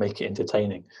post, make it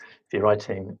entertaining. If you're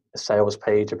writing a sales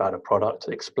page about a product,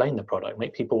 explain the product,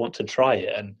 make people want to try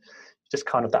it, and just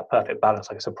kind of that perfect balance.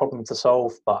 Like, it's a problem to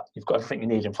solve, but you've got everything you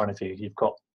need in front of you. You've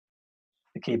got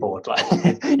the keyboard, like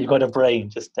you've got a brain,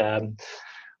 just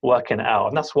working it out.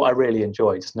 And that's what I really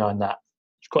enjoy, just knowing that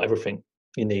you've got everything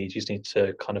you need. You just need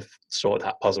to kind of sort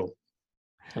that puzzle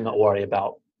and not worry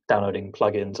about downloading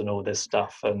plugins and all this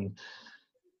stuff. And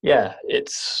yeah,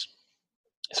 it's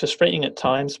frustrating at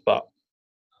times, but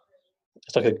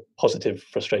it's like a positive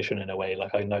frustration in a way.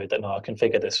 Like, I know that now I can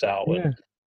figure this out. Yeah. And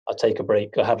I'll take a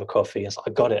break, I'll have a coffee, and I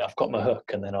got it, I've got my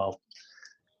hook, and then I'll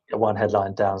get one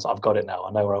headline down, so I've got it now,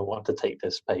 I know where I want to take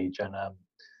this page. And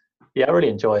yeah, I really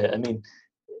enjoy it. I mean,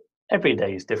 every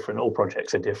day is different, all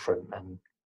projects are different, and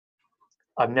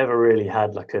I've never really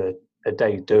had like a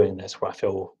day doing this where I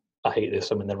feel I hate this,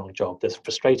 I'm in the wrong job. There's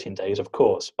frustrating days, of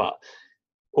course, but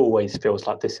always feels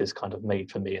like this is kind of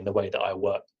made for me in the way that I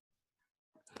work.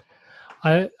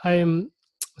 I am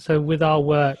so with our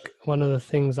work, one of the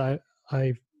things I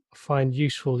find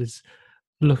useful is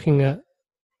looking at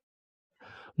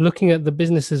the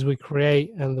businesses we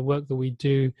create and the work that we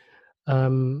do,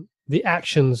 the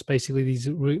actions basically these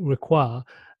require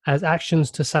as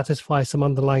actions to satisfy some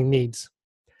underlying needs,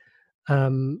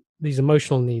 these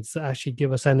emotional needs that actually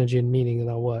give us energy and meaning in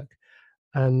our work.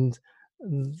 And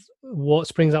what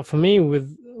springs up for me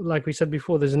with, like we said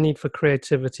before, there's a need for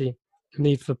creativity, a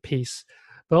need for peace,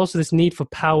 but also this need for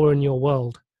power in your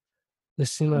world.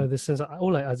 This, this sense,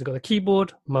 I've got a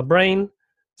keyboard, my brain,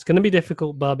 it's going to be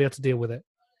difficult, but I'll be able to deal with it.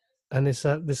 And it's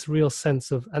this real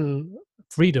sense of and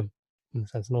freedom, in a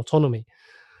sense, and autonomy.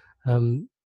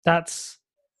 That's,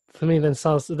 for me, then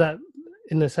sounds that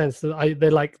in the sense that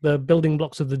they're like the building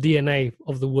blocks of the DNA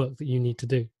of the work that you need to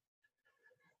do.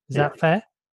 Is that fair?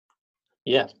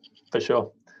 Yeah, for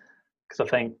sure. Because I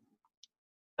think,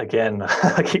 again,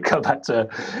 I keep going back to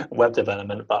web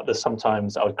development, but there's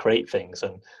sometimes I would create things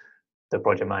and the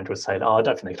project manager would say, oh, I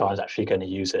don't think the client's actually going to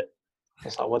use it.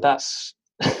 It's like, well, that's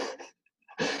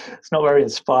it's not very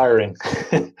inspiring.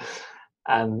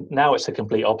 And now it's the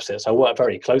complete opposite. So I work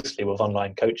very closely with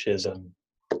online coaches and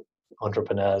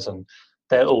entrepreneurs, and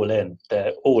they're all in.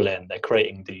 They're all in. They're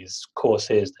creating these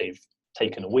courses. They've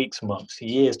taken weeks, months,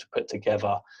 years to put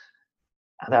together,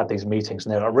 and they have these meetings,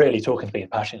 and they're like really talking to me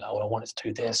passionately. Like, well, I want it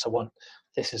to do this.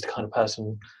 This is the kind of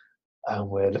person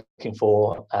we're looking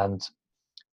for. And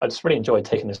I just really enjoyed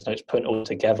taking those notes, putting it all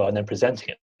together, and then presenting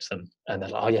it to them. And they're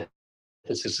like, oh yeah,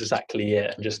 this is exactly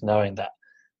it. And just knowing that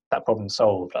problem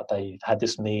solved, that they had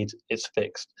this need, it's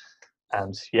fixed.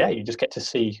 And yeah, you just get to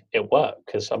see it work,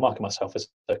 because I market myself as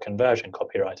a conversion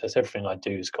copywriter. So everything I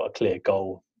do has got a clear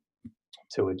goal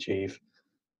to achieve.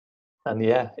 And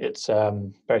yeah, it's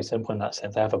very simple in that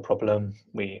sense. I have a problem,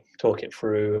 we talk it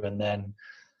through, and then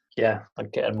yeah, I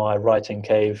get in my writing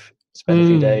cave, spend a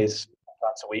few days,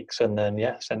 lots of weeks, and then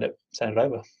yeah, send it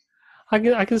over.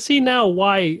 I can see now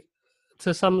why,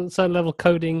 to some certain level,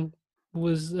 coding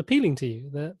was appealing to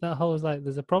you. That whole is like,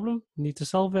 there's a problem, need to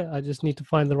solve it. I just need to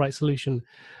find the right solution,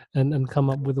 and come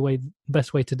up with the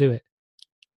best way to do it.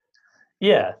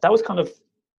 Yeah, that was kind of.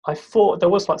 I thought there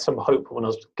was like some hope when I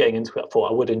was getting into it. I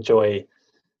thought I would enjoy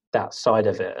that side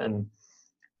of it, and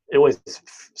it always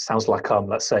sounds like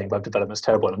let's say web development's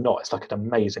terrible, and I'm not. It's like an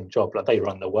amazing job. Like, they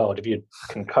run the world. If you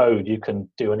can code, you can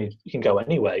go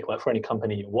anywhere. You can work for any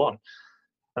company you want,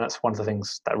 and that's one of the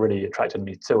things that really attracted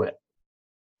me to it.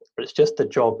 But it's just the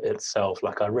job itself.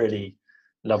 Like, I really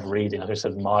love reading. I just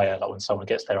admire like when someone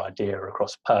gets their idea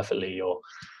across perfectly, or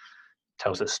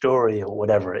tells a story, or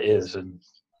whatever it is. And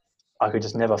I could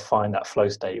just never find that flow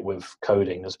state with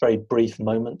coding. There's very brief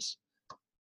moments.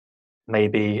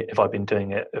 Maybe if I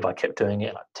kept doing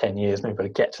it like 10 years, maybe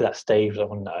I'd get to that stage. I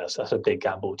wouldn't know. That's a big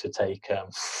gamble to take.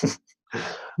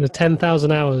 The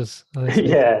 10,000 hours.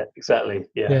 Yeah, exactly.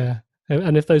 Yeah.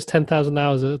 And if those 10,000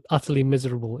 hours are utterly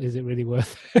miserable, is it really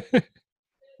worth it?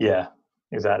 Yeah,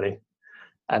 exactly.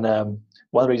 And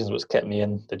one of the reasons what's kept me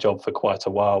in the job for quite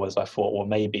a while was I thought, well,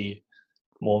 maybe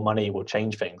more money will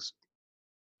change things.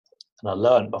 And I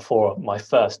learned before my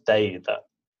first day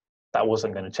that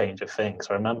wasn't going to change a thing.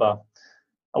 So I remember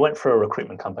I went for a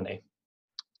recruitment company,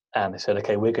 and they said,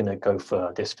 okay, we're going to go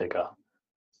for this figure.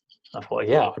 I thought,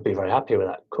 yeah, I'd be very happy with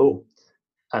that. Cool.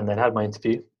 And then had my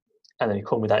interview, and then he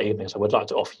called me that evening. So we'd like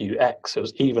to offer you X. It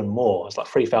was even more. It was like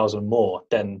 3,000 more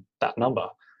than that number.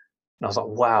 And I was like,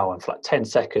 wow. And for like 10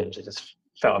 seconds, it just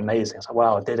felt amazing. I was like,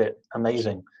 wow, I did it.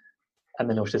 Amazing. And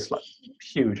then it was just like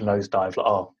huge nosedive. Like,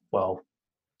 oh, well,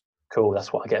 cool.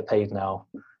 That's what I get paid now.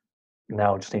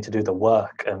 Now I just need to do the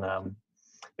work. And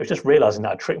it was just realizing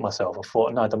that I tricked myself. I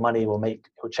thought, no, the money will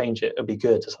change it. It'll be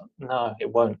good. Like, no,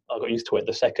 it won't. I got used to it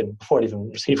the second before I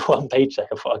even received one paycheck.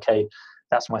 I thought, okay,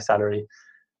 that's my salary.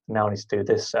 Now I need to do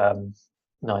this 9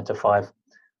 to 5.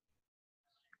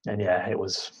 And yeah, it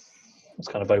was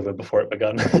kind of over before it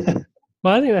begun.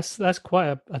 Well, I think that's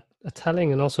quite a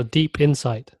telling and also deep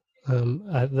insight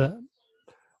that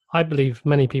I believe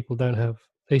many people don't have.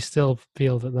 They still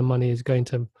feel that the money is going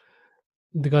to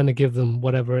give them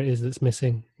whatever it is that's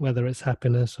missing, whether it's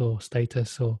happiness or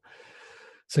status or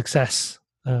success.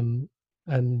 And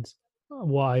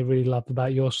what I really loved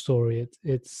about your story,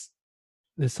 there's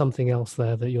something else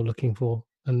there that you're looking for,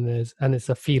 and it's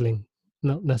a feeling,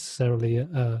 not necessarily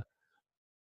a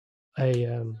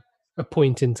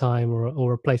point in time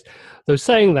or a place. Though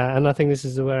saying that, and I think this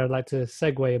is where I'd like to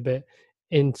segue a bit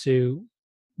into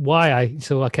why I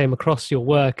came across your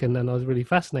work, and I was really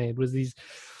fascinated, was these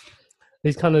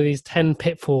 10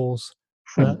 pitfalls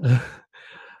that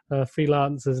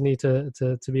freelancers need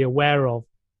to be aware of.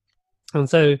 And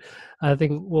so I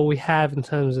think what we have in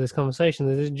terms of this conversation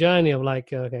is this journey of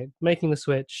like, okay, making the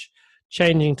switch,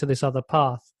 changing to this other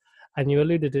path. And you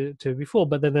alluded to it before,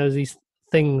 but then there's these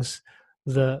things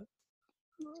that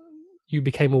you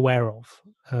became aware of.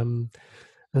 And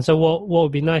so what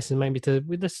would be nice is maybe to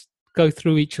just go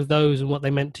through each of those and what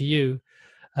they meant to you,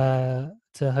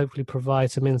 to hopefully provide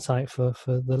some insight for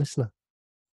the listener.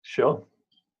 Sure.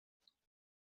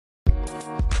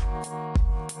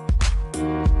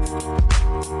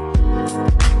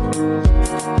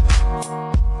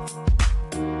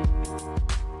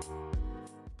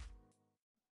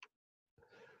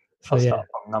 I'll start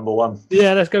from number one.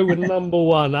 Yeah, let's go with number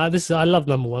one. I love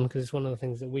number one because it's one of the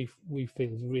things that we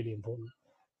feel is really important.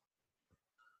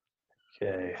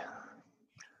 Okay.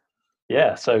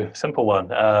 Yeah, so simple one.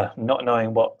 Not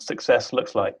knowing what success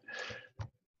looks like.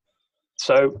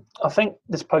 So I think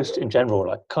this post in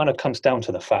general kind of comes down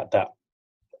to the fact that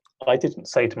I didn't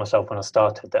say to myself when I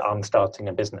started that I'm starting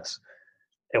a business.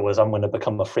 It was, I'm going to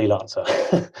become a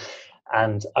freelancer.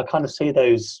 And I kind of see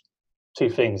those two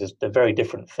things as they're very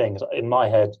different things. In my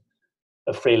head,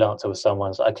 a freelancer was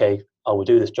someone's like, okay, I will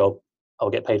do this job, I'll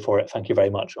get paid for it, thank you very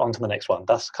much, on to the next one.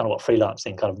 That's kind of what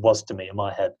freelancing kind of was to me in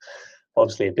my head.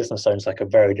 Obviously, a business owner is like a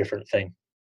very different thing.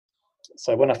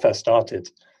 So when I first started,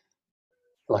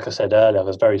 like I said earlier, I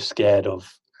was very scared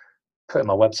of putting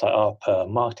my website up,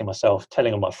 marketing myself,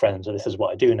 telling all my friends that this is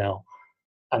what I do now,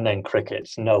 and then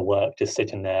crickets, no work, just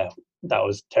sitting there. That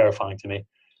was terrifying to me.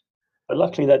 But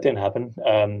luckily, that didn't happen.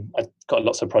 I got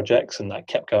lots of projects, and that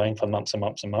kept going for months and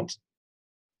months and months.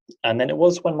 And then it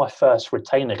was when my first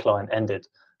retainer client ended,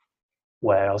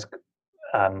 where I was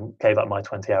gave up my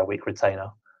 20-hour week retainer,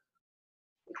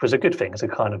 which was a good thing. So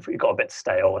it got a bit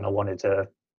stale, and I wanted to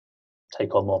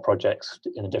take on more projects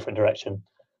in a different direction.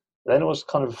 Then I was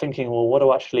kind of thinking, well, what do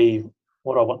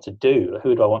I want to do?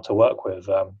 Who do I want to work with?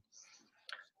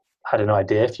 Had an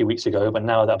idea a few weeks ago, but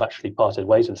now that I've actually parted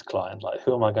ways with this client, like,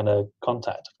 who am I going to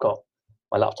contact? I've got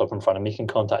my laptop in front of me, can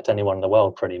contact anyone in the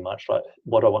world pretty much. Like,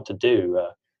 what do I want to do?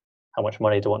 How much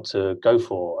money do I want to go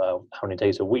for? How many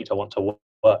days a week do I want to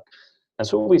work? And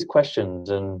so all these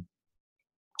questions, and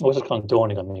it was just kind of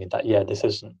dawning on me that, yeah,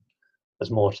 there's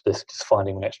more to this, just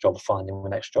finding the next job.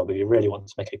 If you really want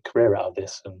to make a career out of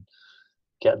this and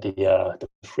get the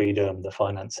freedom, the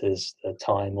finances, the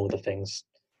time, all the things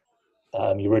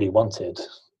you really wanted,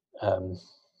 do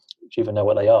you even know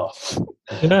what they are?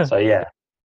 Yeah. So yeah,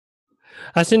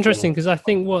 That's interesting, because I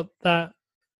think what that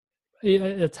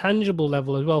a tangible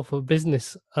level as well for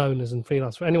business owners and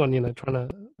freelance, for anyone, trying to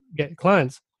get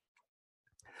clients,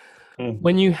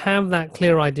 when you have that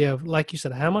clear idea of, like you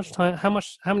said, how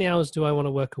many hours do I want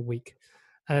to work a week,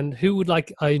 and who would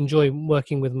I enjoy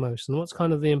working with most, and what's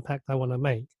kind of the impact I want to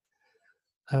make,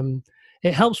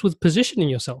 it helps with positioning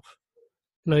yourself.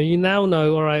 You now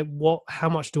know, all right, how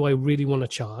much do I really want to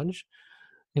charge?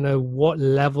 What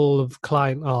level of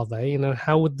client are they?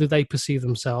 How do they perceive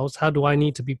themselves? How do I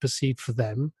need to be perceived for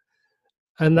them?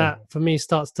 And that, for me,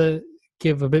 starts to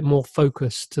give a bit more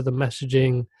focus to the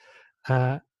messaging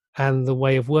and the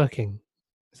way of working.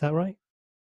 Is that right?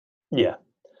 yeah.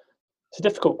 It's a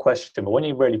difficult question, but when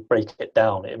you really break it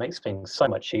down, it makes things so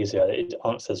much easier. It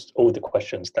answers all the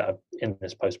questions that are in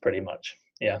this post pretty much.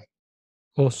 Yeah.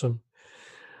 Awesome.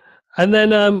 And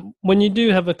then when you do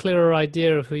have a clearer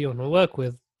idea of who you want to work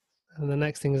with, and the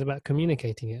next thing is about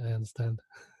communicating it, I understand.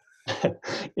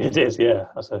 It is, yeah.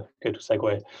 That's a good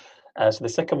segue. So the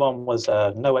second one was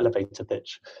no elevator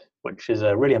pitch, which is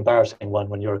a really embarrassing one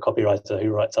when you're a copywriter who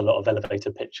writes a lot of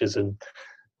elevator pitches and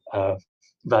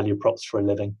value props for a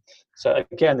living. So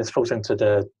again, this falls into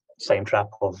the same trap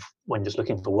of when you're just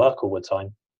looking for work all the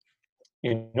time.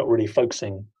 You're not really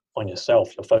focusing on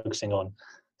yourself. You're focusing on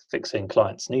fixing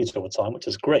clients' needs all the time, which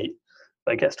is great.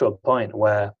 But it gets to a point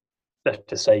where, let's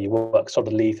just say you work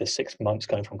solidly for 6 months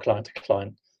going from client to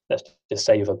client. Let's just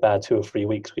say you have a bad 2 or 3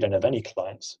 weeks, we don't have any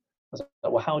clients.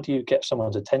 Well, how do you get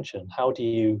someone's attention? How do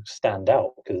you stand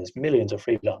out? Because there's millions of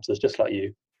freelancers just like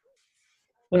you.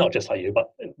 Well, not just like you,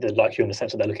 but they're like you in the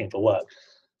sense that they're looking for work.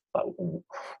 But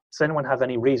does anyone have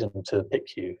any reason to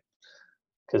pick you?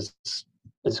 Because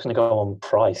it's going to go on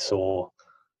price or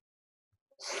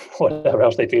whatever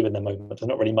else they feel in the moment. There's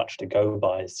not really much to go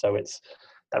by. So it's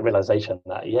that realization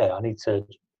that, yeah, I need to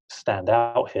stand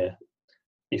out here.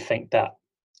 You think that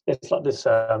it's like this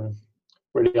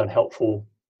really unhelpful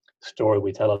story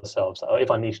we tell ourselves that, oh,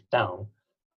 if I niche down,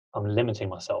 I'm limiting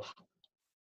myself.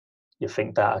 You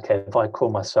think that, okay, if I call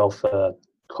myself a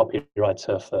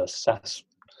copywriter for SaaS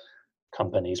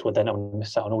companies, well, then I'm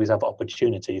miss out on all these other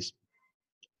opportunities.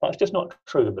 But it's just not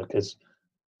true, because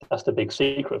that's the big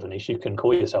secret of a niche. You can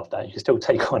call yourself that. You can still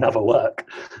take on other work.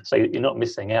 So you're not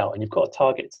missing out, and you've got a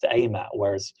target to aim at.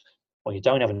 Whereas when you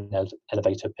don't have an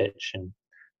elevator pitch and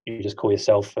you just call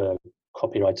yourself a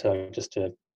copywriter, just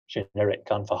a generic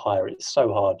gun for hire, it's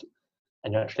so hard.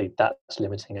 And actually that's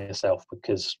limiting yourself,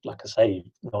 because, like I say,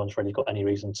 no one's really got any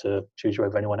reason to choose you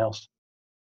over anyone else.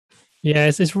 Yeah,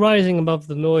 it's rising above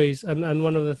the noise. And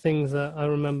one of the things that I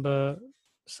remember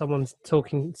someone's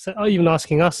talking, or even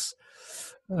asking us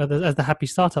as the Happy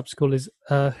Startup School is,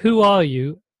 who are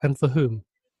you and for whom?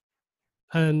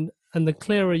 And the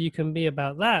clearer you can be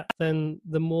about that, then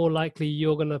the more likely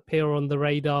you're going to appear on the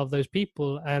radar of those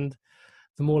people, and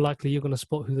the more likely you're going to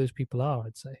spot who those people are,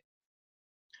 I'd say.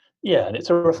 Yeah, and it's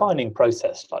a refining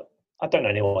process. Like, I don't know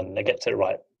anyone that gets it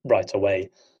right away.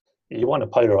 You want to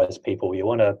polarize people. You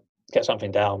want to get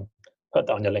something down, put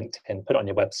that on your LinkedIn, put it on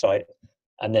your website,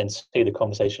 and then see the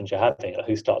conversations you're having, like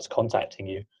who starts contacting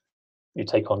you. You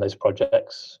take on those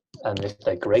projects, and if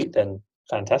they're great, then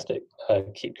fantastic,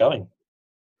 keep going.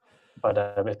 But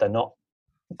if they're not,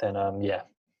 then yeah,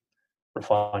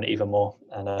 refine it even more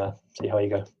and see how you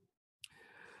go.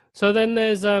 So then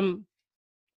there's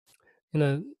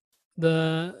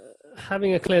the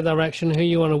having a clear direction, who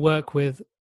you want to work with,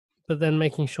 but then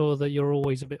making sure that you're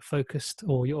always a bit focused,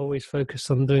 or you're always focused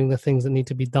on doing the things that need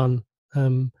to be done.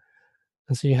 And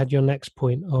so you had your next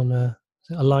point on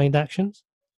aligned actions.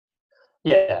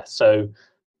 Yeah, so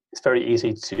it's very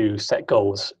easy to set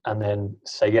goals and then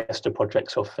say yes to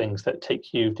projects or things that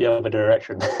take you the other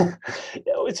direction.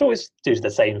 It's always do the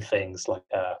same things, like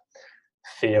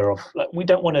fear of, like, we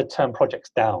don't want to turn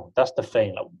projects down. That's the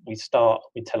thing. Like, we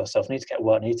tell ourselves, need to get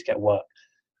work, need to get work.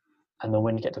 And then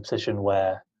when you get to a position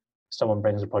where someone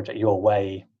brings a project your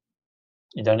way,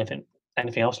 you don't even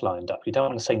anything else lined up. You don't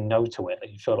want to say no to it.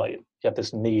 You feel like you have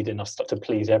this need and stuff to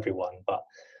please everyone, but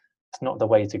it's not the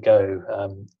way to go.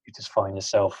 You just find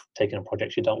yourself taking on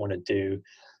projects you don't want to do,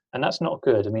 and that's not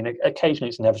good. I mean, occasionally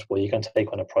it's inevitable. You can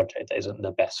take on a project that isn't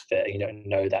the best fit. You don't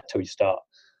know that till you start.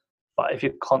 But if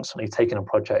you're constantly taking on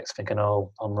projects, thinking,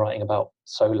 "Oh, I'm writing about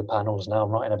solar panels now.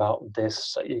 I'm writing about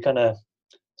this," so it's gonna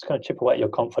chip away at your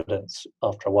confidence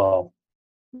after a while.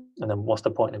 And then what's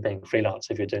the point of being freelance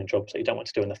if you're doing jobs that you don't want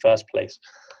to do in the first place?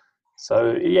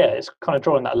 So yeah, it's kind of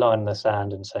drawing that line in the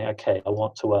sand and saying, okay, I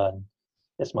want to earn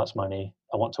this much money.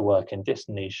 I want to work in this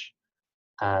niche,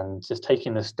 and just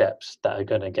taking the steps that are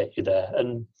going to get you there.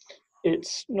 And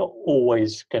it's not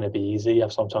always going to be easy.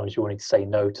 Sometimes you will need to say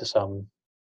no to some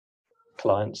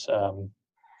clients.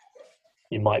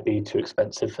 You might be too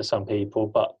expensive for some people,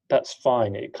 but that's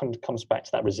fine. It comes back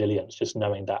to that resilience, just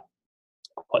knowing that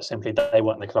quite simply they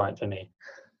weren't the client for me.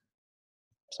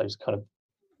 So just kind of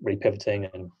repivoting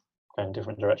and going a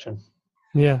different direction.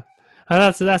 Yeah,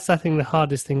 and that's I think the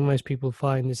hardest thing most people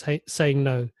find is saying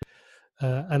no,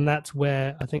 and that's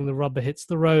where I think the rubber hits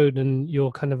the road, and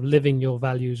you're kind of living your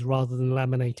values rather than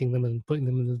laminating them and putting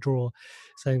them in the drawer.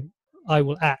 So I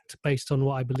will act based on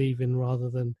what I believe in, rather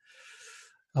than,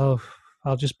 oh,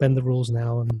 I'll just bend the rules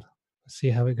now and see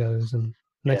how it goes. And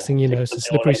next thing you know, it's a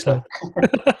slippery slope.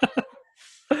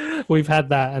 We've had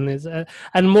that, and it's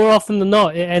and more often than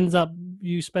not, it ends up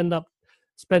you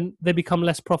they become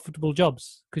less profitable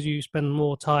jobs because you spend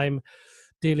more time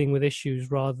dealing with issues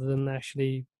rather than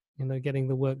actually, getting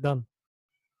the work done.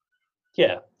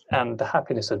 Yeah, and the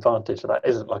happiness advantage of that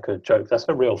isn't like a joke. That's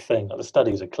a real thing. Like, the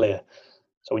studies are clear.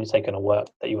 So when you're taking a work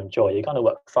that you enjoy, you're going to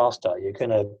work faster. You're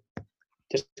going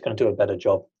to do a better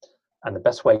job. And the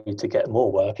best way to get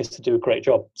more work is to do a great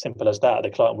job. Simple as that. The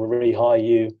client will really hire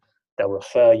you. They'll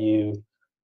refer you.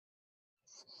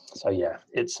 So yeah,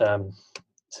 it's a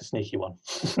sneaky one,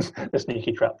 a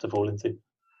sneaky trap to fall into.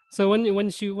 So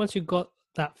once you got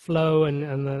that flow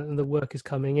and the work is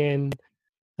coming in,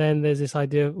 then there's this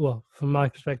idea, well, from my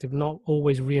perspective, not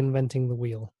always reinventing the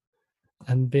wheel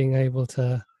and being able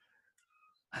to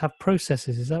have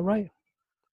processes. Is that right?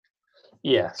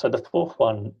 Yeah, so the fourth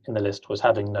one in the list was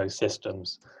having no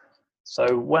systems.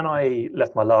 So when I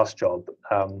left my last job,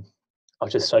 I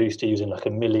was just so used to using like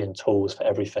a million tools for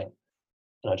everything.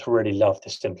 And I just really love the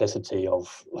simplicity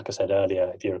of, like I said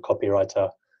earlier, if you're a copywriter,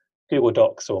 Google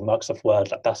Docs or Microsoft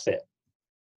Word, like, that's it.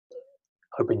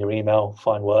 Open your email,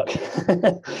 find work,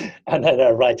 and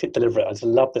then write it, deliver it. I just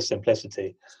love the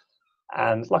simplicity.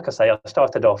 And like I say, I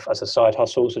started off as a side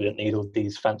hustle, so I didn't need all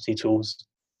these fancy tools.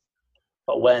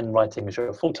 But when writing is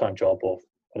your full-time job, or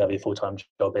whatever your full-time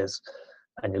job is,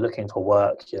 and you're looking for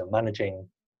work, you're managing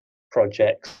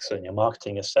projects and you're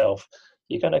marketing yourself,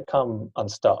 you're going to come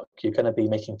unstuck. You're going to be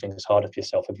making things harder for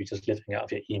yourself if you're just living out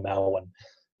of your email and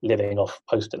living off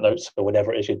post-it notes or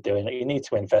whatever it is you're doing. You need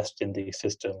to invest in these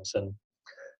systems, and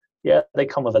yeah, they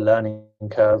come with a learning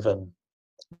curve and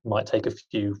might take a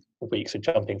few weeks of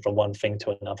jumping from one thing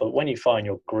to another. But when you find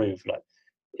your groove, like,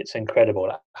 it's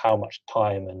incredible how much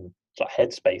time and like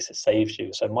headspace it saves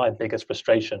you. So my biggest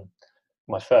frustration,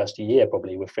 my first year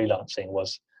probably with freelancing,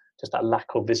 was just that lack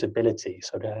of visibility.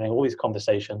 So having all these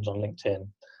conversations on LinkedIn,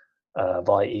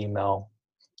 via email,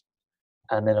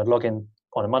 and then I'd log in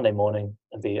on a Monday morning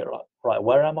and be like, right,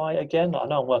 where am I again? I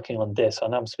know I'm working on this. I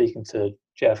know I'm speaking to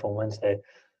Jeff on Wednesday.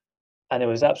 And it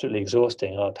was absolutely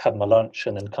exhausting. I'd have my lunch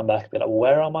and then come back and be like, well,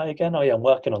 where am I again? Oh yeah, I'm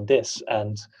working on this.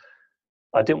 And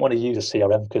I didn't want to use a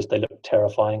CRM because they looked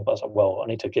terrifying, but I was like, well, I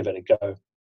need to give it a go.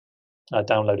 I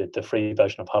downloaded the free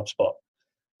version of HubSpot.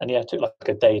 And yeah, it took like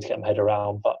a day to get my head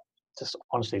around, but just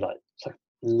honestly, like, it's like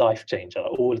life changer.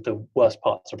 Like, all of the worst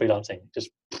parts of freelancing just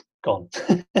gone.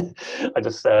 I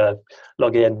just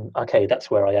log in. Okay, that's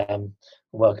where I am.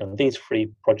 I'm working on these 3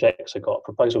 projects. I've got a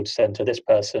proposal to send to this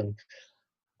person,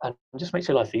 and it just makes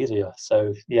your life easier.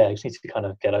 So yeah, you just need to kind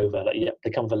of get over, like, yeah, they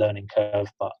come with a learning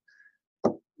curve, but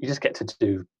you just get to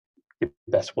do your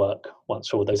best work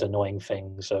once all those annoying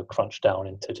things are crunched down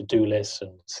into to-do lists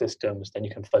and systems. Then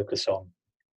you can focus on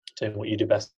doing what you do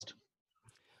best.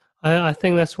 I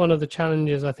think that's one of the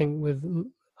challenges. I think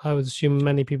I would assume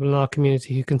many people in our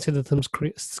community who consider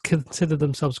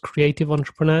themselves creative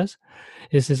entrepreneurs,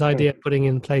 is this idea of putting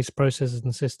in place processes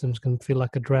and systems can feel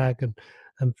like a drag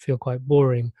and feel quite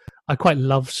boring. I quite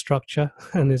love structure,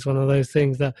 and it's one of those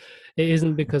things that it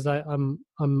isn't because I'm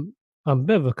a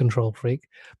bit of a control freak,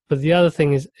 but the other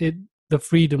thing is the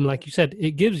freedom, like you said,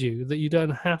 it gives you, that you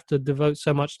don't have to devote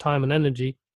so much time and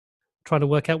energy trying to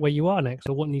work out where you are next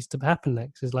or what needs to happen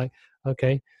next. Is like,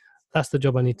 okay, that's the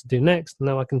job I need to do next.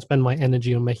 Now I can spend my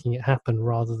energy on making it happen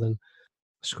rather than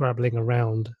scrabbling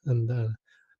around and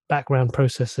background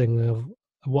processing of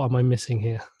what am I missing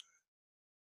here.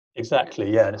 Exactly,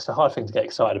 yeah, and it's a hard thing to get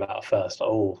excited about at first. Like,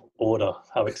 oh, order,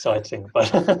 how exciting!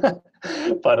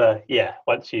 But yeah,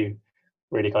 once you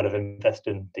really kind of invest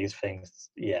in these things,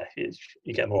 yeah,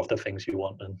 you get more of the things you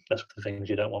want and less of the things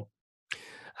you don't want.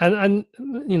 And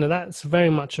you know, that's very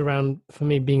much around, for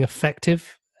me, being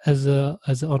effective as an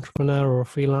entrepreneur or a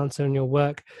freelancer in your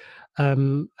work.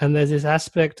 And there's this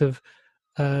aspect of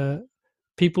uh,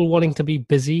 people wanting to be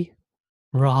busy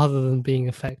rather than being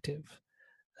effective.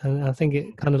 And I think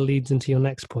it kind of leads into your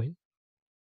next point.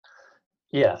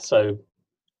 Yeah, so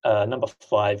number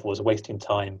 5 was wasting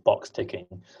time, box ticking.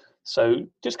 So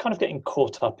just kind of getting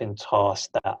caught up in tasks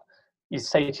that you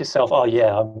say to yourself, "Oh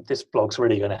yeah, this blog's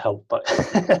really going to help," but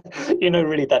you know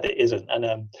really that it isn't.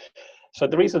 And so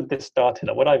the reason this started,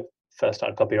 when I first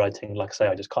started copywriting, like I say,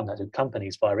 I just contacted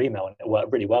companies via email, and it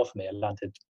worked really well for me. I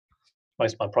landed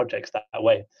most of my projects that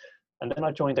way. And then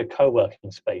I joined a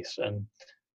co-working space and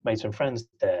made some friends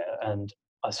there, and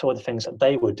I saw the things that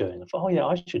they were doing. I thought, "Oh yeah,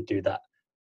 I should do that."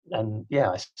 And yeah,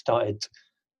 I started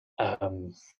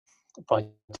um,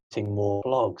 writing more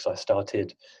blogs. I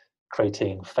started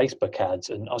creating Facebook ads,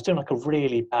 and I was doing like a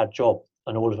really bad job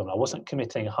on all of them. I wasn't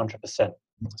committing 100%.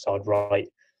 So I'd write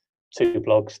 2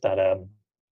 blogs that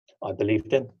I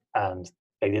believed in, and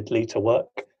they did lead to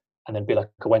work. And then be like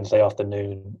a Wednesday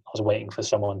afternoon, I was waiting for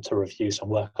someone to review some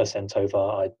work I sent over.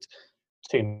 I'd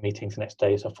 2 meetings the next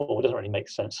day, so I thought, well, it doesn't really make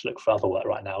sense to look for other work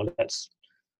right now. Let's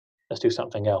do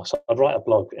something else. I'd write a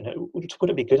blog, and it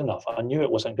wouldn't be good enough. I knew it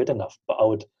wasn't good enough, but I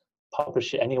would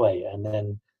publish it anyway. And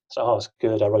then, so, oh, it's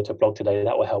good. I wrote a blog today.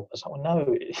 That will help. I was like, well,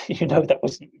 no, you know, that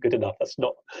wasn't good enough. That's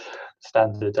not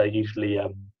standard I usually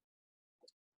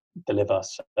deliver.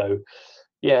 So,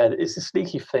 yeah, it's a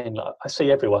sneaky thing. Like, I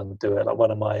see everyone do it. Like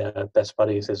one of my best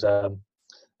buddies is a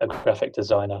graphic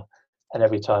designer, and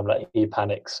every time like he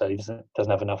panics, so he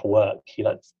doesn't have enough work, he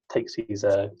like takes these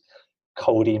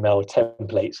cold email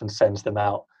templates and sends them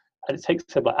out, and it takes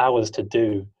them like hours to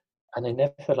do, and they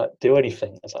never like do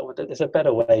anything. It's like, well, there's a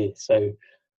better way. So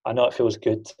I know it feels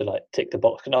good to like tick the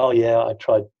box and, oh yeah, I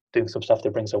tried doing some stuff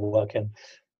that brings some work in,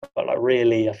 but like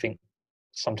really I think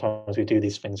sometimes we do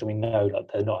these things and we know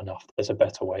that they're not enough. There's a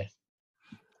better way.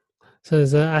 So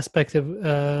there's an aspect of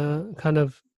kind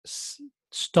of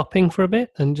stopping for a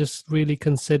bit and just really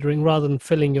considering, rather than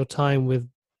filling your time with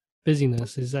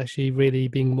busyness, is actually really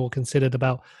being more considered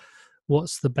about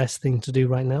what's the best thing to do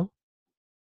right now.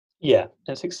 Yeah,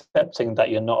 it's accepting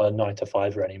that you're not a 9 to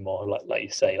 5er anymore. Like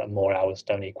you say, like more hours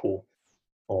don't equal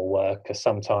more work. Because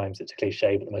sometimes it's a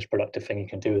cliche, but the most productive thing you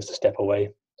can do is to step away,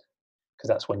 because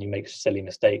that's when you make silly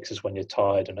mistakes. Is when you're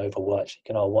tired and overworked. You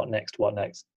can, oh, what next? What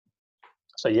next?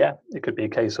 So yeah, it could be a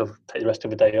case of take the rest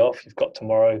of the day off. You've got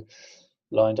tomorrow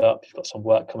lined up. You've got some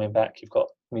work coming back. You've got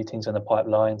meetings in the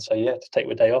pipeline. So yeah, to take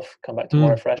the day off, come back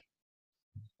tomorrow fresh.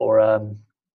 Or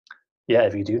yeah,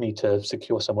 if you do need to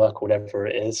secure some work or whatever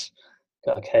it is,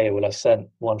 okay, well, I sent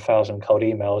 1,000 cold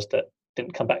emails that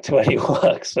didn't come back to any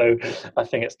work. So I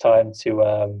think it's time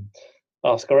to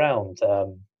ask around,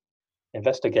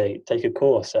 investigate, take a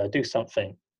course, do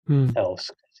something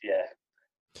else.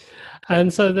 Yeah.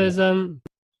 And so there's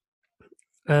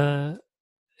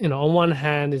you know, on one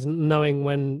hand is knowing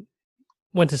when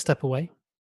to step away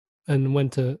and when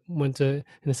to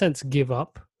in a sense give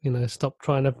up, you know, stop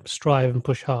trying to strive and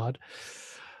push hard.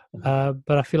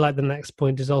 But I feel like the next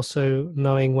point is also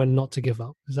knowing when not to give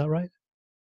up. Is that right?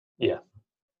 Yeah.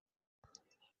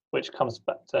 Which comes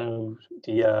back to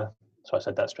the so I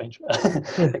said that strange.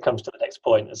 It comes to the next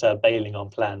point, is bailing on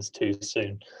plans too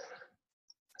soon.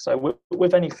 So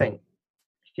with anything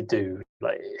you do,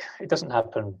 like, it doesn't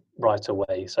happen right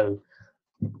away. So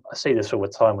I see this all the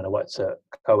time when I worked at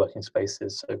co-working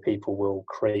spaces. So people will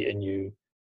create a new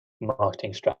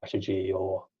marketing strategy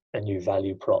or a new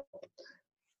value prop,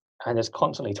 and just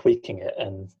constantly tweaking it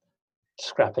and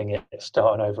scrapping it,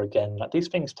 starting over again. Like, these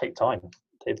things take time.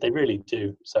 They really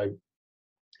do. So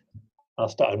I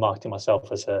started marketing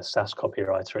myself as a SaaS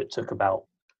copywriter. It took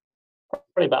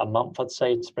probably about a month, I'd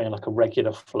say, to bring like a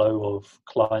regular flow of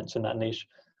clients in that niche.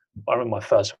 I remember my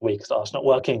first week, it's not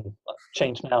working,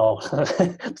 change now.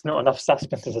 There's not enough SaaS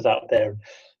businesses out there.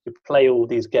 You play all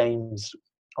these games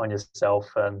on yourself,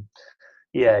 and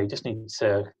yeah, you just need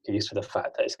to get used to the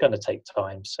fact that it's going to take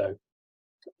time. So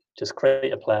just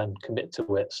create a plan, commit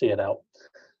to it, see it out,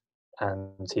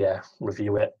 and yeah,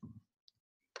 review it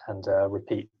and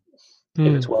repeat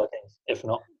if it's working. If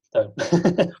not, don't.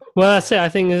 Well, that's it. I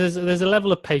think there's a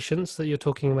level of patience that you're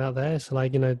talking about there. So,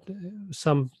 like,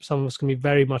 some of us can be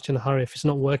very much in a hurry. If it's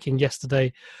not working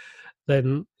yesterday,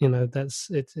 then that's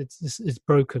it's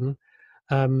broken.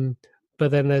 But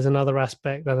then there's another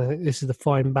aspect, and I think this is the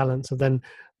fine balance of then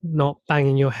not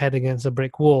banging your head against a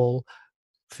brick wall,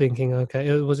 thinking,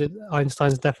 okay, was it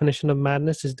Einstein's definition of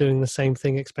madness is doing the same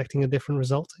thing, expecting a different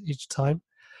result each time?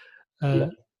 Yeah.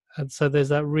 And so there's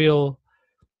that real.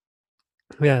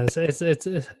 Yeah, it's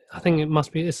I think it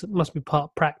must be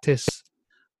part practice,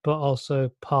 but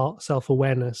also part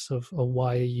self-awareness of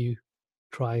why are you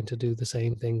trying to do the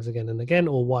same things again and again,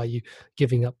 or why are you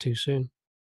giving up too soon?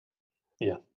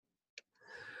 Yeah.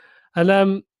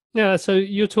 And yeah, so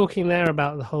you're talking there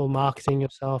about the whole marketing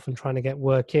yourself and trying to get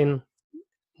work in.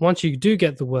 Once you do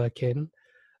get the work in,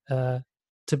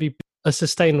 to be a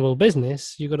sustainable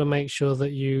business, you've got to make sure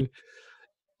that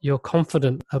you're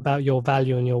confident about your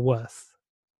value and your worth.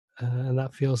 And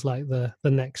that feels like the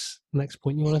next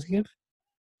point you wanted to give.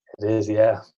 It is,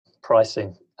 yeah.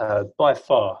 Pricing, by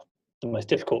far the most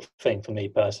difficult thing for me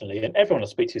personally, and everyone I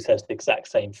speak to says the exact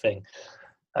same thing.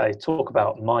 I talk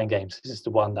about mind games. This is the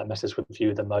one that messes with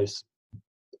you the most.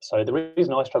 So the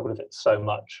reason I struggle with it so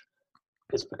much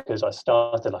is because I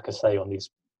started, like I say, on these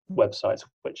websites,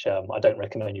 which I don't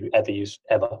recommend you ever use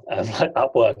ever, like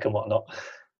Upwork and whatnot.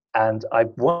 And I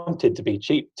wanted to be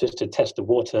cheap, just to test the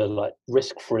water, like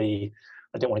risk-free.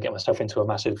 I didn't want to get myself into a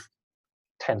massive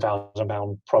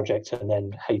 £10,000 project and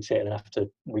then hate it and have to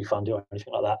refund it or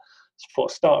anything like that. So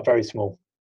start very small,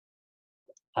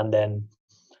 and then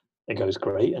it goes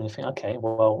great, and you think, okay,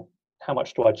 well, how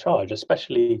much do I charge?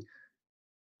 Especially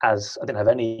as I didn't have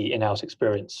any in-house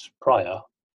experience prior,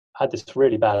 I had this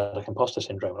really bad like imposter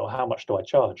syndrome. Or how much do I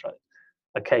charge? Right?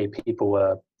 Okay, people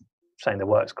were saying the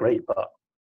work's great, but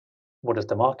what does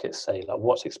the market say? Like,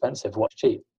 what's expensive? What's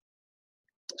cheap?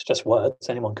 It's just words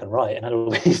anyone can write, and I had all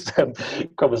these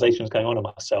conversations going on in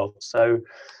myself. So,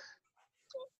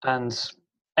 and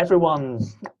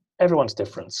everyone's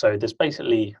different. So there's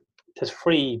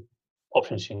three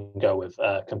options you can go with: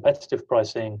 competitive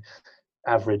pricing,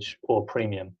 average, or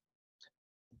premium.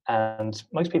 And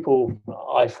most people,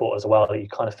 I thought as well, you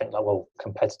kind of think like, well,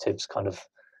 competitive's kind of,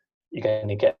 you're going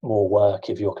to get more work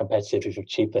if you're competitive, if you're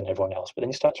cheaper than everyone else. But then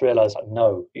you start to realize, like,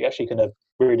 no, you're actually going to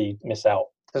really miss out.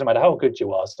 It doesn't matter how good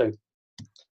you are. So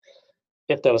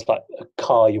if there was like a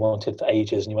car you wanted for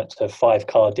ages and you went to 5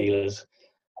 car dealers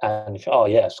and you, oh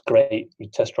yeah, it's great, you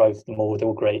test drive them all, they're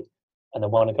all great. And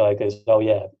then one guy goes, oh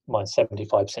yeah, mine's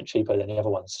 75% cheaper than the other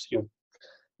ones.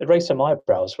 It raised some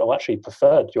eyebrows. Well, I actually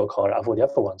preferred your car out of all the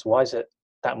other ones. Why is it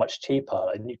that much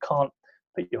cheaper? And you can't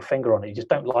put your finger on it. You just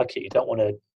don't like it. You don't want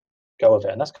to go with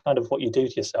it. And that's kind of what you do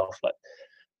to yourself. Like,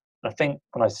 I think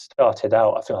when I started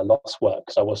out, I think I lost work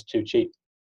because I was too cheap.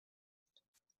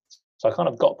 So I kind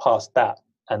of got past that.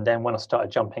 And then when I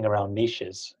started jumping around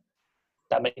niches,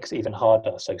 that makes it even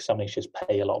harder. So some niches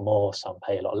pay a lot more, some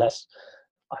pay a lot less.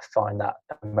 I find that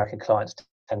American clients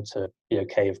tend to be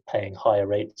okay with paying higher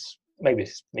rates. Maybe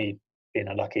it's me being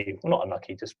unlucky, well, not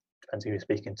unlucky, just depends who you're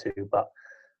speaking to, but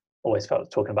always felt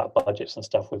talking about budgets and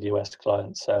stuff with US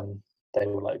clients. They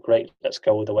were like, great, let's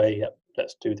go all the way. Yep,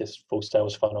 let's do this full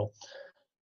sales funnel.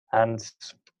 And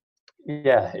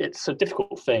yeah, it's a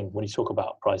difficult thing when you talk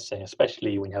about pricing,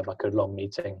 especially when you have like a long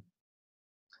meeting.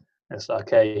 It's like,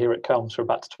 okay, here it comes. We're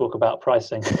about to talk about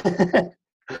pricing.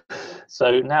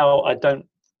 So now I don't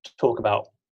talk about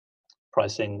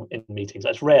pricing in meetings.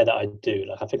 It's rare that I do.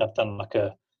 Like, I think I've done like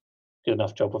a good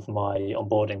enough job of my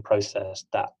onboarding process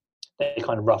that they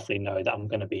kind of roughly know that I'm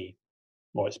going to be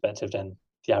more expensive than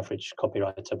the average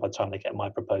copywriter by the time they get my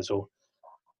proposal.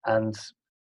 And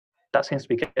that seems to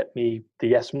be get me the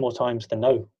yes more times than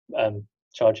no,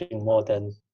 charging more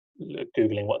than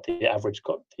Googling what the average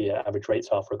rates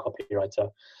are for a copywriter,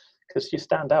 because you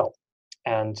stand out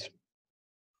and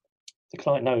the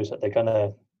client knows that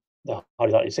they're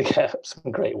highly likely to get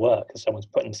some great work because someone's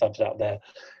putting themselves out there.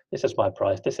 This is my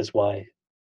price. This is why.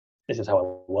 This is how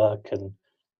I work, and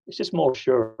it's just more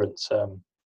assurance.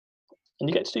 And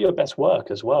you get to do your best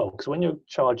work as well, because when you're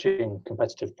charging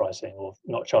competitive pricing or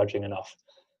not charging enough,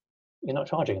 you're not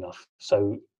charging enough.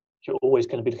 So you're always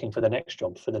going to be looking for the next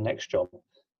job, and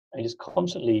you're just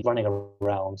constantly running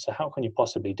around. So how can you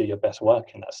possibly do your best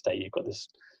work in that state? You've got this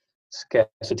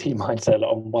scarcity mindset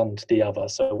on one to the other.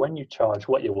 So when you charge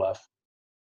what you're worth,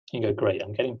 you go, great,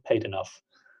 I'm getting paid enough.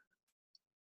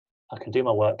 I can do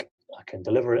my work, I can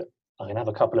deliver it, I can have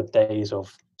a couple of days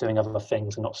of doing other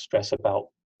things and not stress about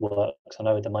work. I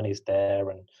know the money's there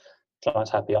and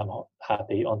client's happy, I'm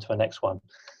happy, on to the next one.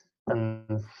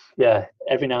 And yeah,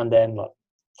 every now and then, like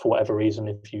for whatever reason,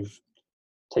 if you've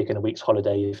taken a week's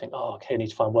holiday, you think, oh, okay, I need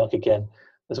to find work again.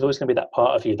 There's always going to be that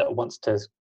part of you that wants to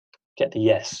get the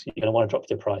yes. You're going to want to drop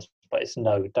your price, but it's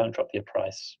no, don't drop your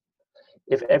price.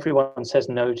 If everyone says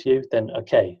no to you, then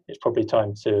okay, it's probably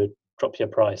time to drop your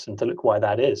price and to look why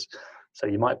that is. So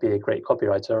you might be a great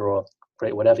copywriter or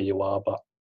great whatever you are, but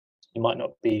you might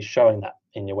not be showing that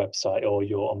in your website or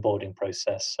your onboarding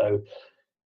process. So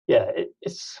yeah,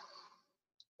 it's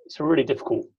a really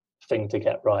difficult thing to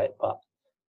get right, but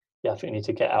yeah, I think you need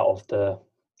to get out of the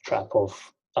trap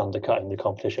of undercutting the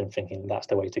competition, thinking that's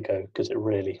the way to go, because it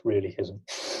really, really isn't.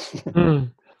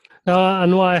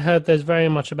 And what I heard, there's very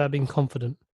much about being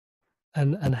confident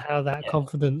and how that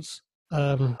confidence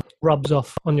rubs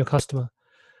off on your customer.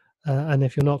 And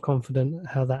if you're not confident,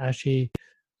 how that actually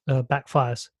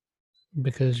backfires,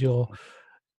 because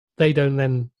they don't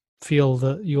then feel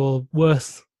that you're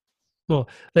worth. Well,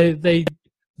 they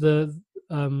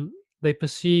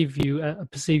perceive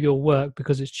your work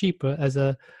because it's cheaper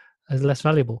as less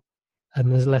valuable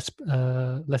and as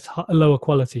lower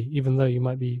quality, even though you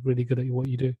might be really good at what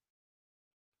you do.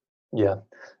 Yeah,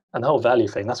 and the whole value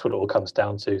thing, that's what it all comes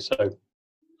down to. So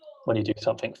when you do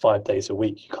something 5 days a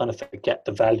week, you kind of forget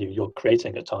the value you're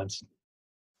creating at times,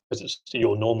 because it's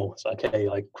your normal. It's like, hey,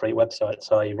 I create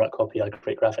websites, I write copy, I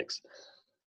create graphics.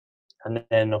 And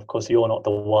then, of course, you're not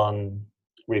the one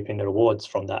reaping the rewards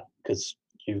from that, because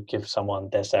you give someone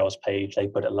their sales page, they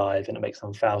put it live, and it makes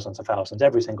them thousands and thousands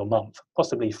every single month,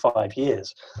 possibly 5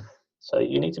 years. So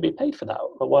you need to be paid for that.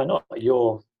 But why not?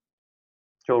 You're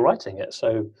writing it.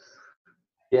 So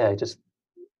yeah, just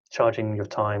charging your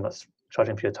time,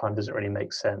 charging for your time doesn't really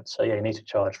make sense. So yeah, you need to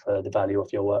charge for the value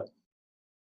of your work.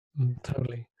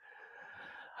 Totally.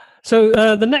 So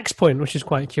the next point, which is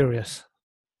quite curious,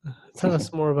 tell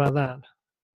us more about that.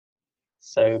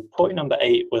 So point number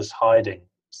 8 was hiding.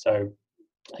 So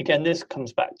again, this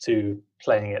comes back to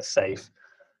playing it safe,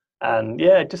 and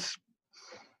yeah, just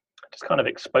kind of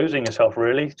exposing yourself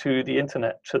really to the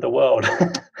internet, to the world.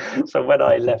 So when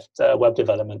I left web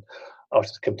development, I was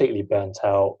just completely burnt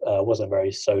out. Wasn't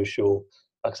very social.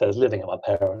 Like I said, I was living at my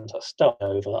parents. I was starting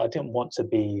over. I didn't want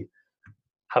to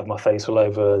have my face all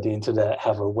over the internet,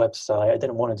 have a website. I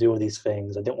didn't want to do all these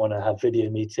things. I didn't want to have video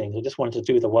meetings. I just wanted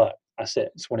to do the work. That's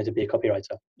it. Just wanted to be a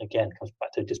copywriter. Again, it comes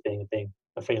back to just being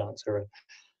a freelancer and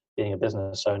being a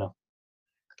business owner.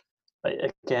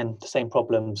 But again, the same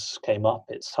problems came up.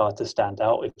 It's hard to stand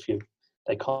out if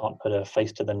they can't put a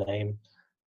face to the name.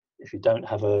 If you don't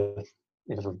have a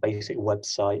basic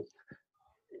website,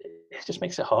 it just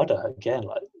makes it harder. Again,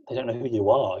 like they don't know who you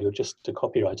are. You're just a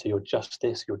copywriter. You're just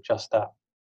this. You're just that.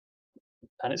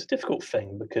 And it's a difficult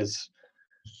thing because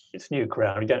it's new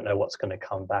ground. You don't know what's going to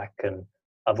come back. And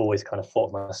I've always kind of thought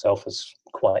of myself as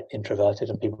quite introverted,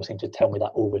 and people seem to tell me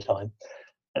that all the time.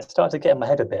 And it started to get in my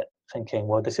head a bit, thinking,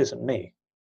 well, this isn't me.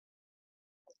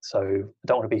 So I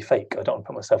don't want to be fake. I don't want to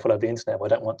put myself all over the internet. I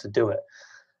don't want to do it.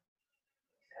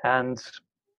 And it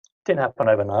didn't happen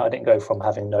overnight. I didn't go from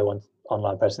having no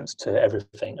online presence to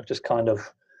everything. I'm just kind of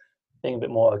being a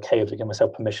bit more okay with giving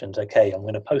myself permissions. Okay, I'm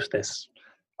going to post this.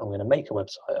 I'm going to make a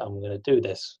website. I'm going to do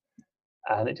this.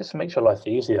 And it just makes your life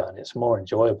easier and it's more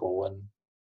enjoyable. And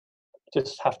you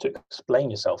just have to explain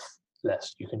yourself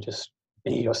less. You can just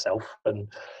be yourself, and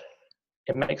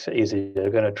it makes it easier.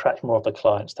 You're going to attract more of the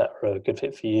clients that are a good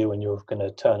fit for you, and you're going to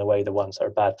turn away the ones that are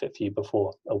a bad fit for you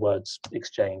before a word's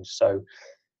exchange. So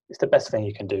it's the best thing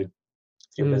you can do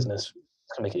for your business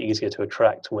to make it easier to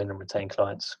attract, win, and retain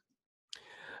clients.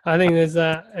 I think there's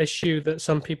that issue that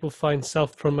some people find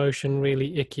self-promotion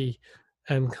really icky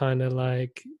and kind of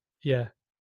like, yeah,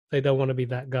 they don't want to be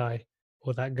that guy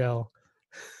or that girl.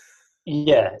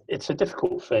 Yeah, it's a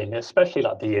difficult thing, especially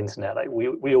like the internet. Like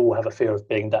we all have a fear of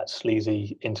being that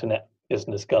sleazy internet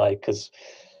business guy,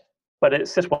 but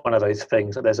it's just one of those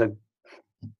things that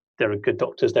there are good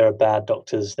doctors, there are bad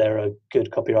doctors, there are good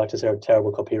copywriters, there are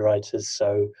terrible copywriters.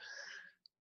 So,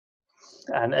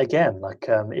 and again, like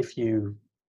if you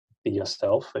be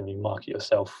yourself and you market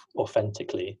yourself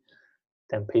authentically,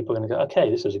 then people are going to go,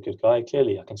 okay, this is a good guy.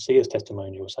 Clearly, I can see his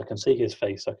testimonials, I can see his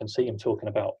face, I can see him talking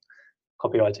about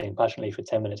copywriting passionately for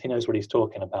 10 minutes. He knows what he's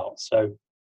talking about. So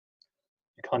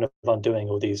you're kind of undoing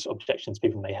all these objections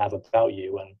people may have about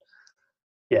you. And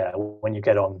yeah, when you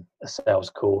get on a sales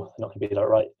call, they're not going to be like,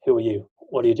 right, who are you?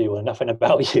 What do you do? Well, nothing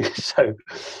about you. So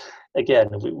again,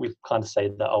 we kind of say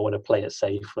that I want to play it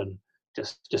safe and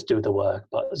just do the work,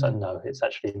 but so no, it's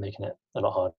actually making it a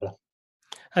lot harder.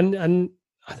 And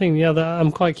I think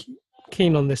I'm quite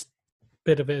keen on this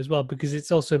bit of it as well, because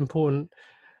it's also important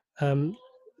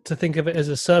to think of it as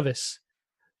a service,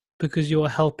 because you're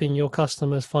helping your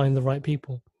customers find the right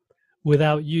people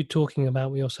without you talking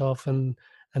about yourself and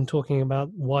talking about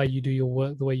why you do your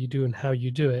work the way you do and how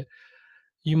you do it.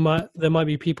 There might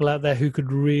be people out there who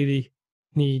could really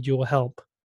need your help,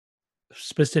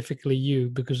 specifically you,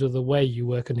 because of the way you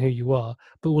work and who you are,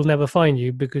 but will never find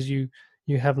you because you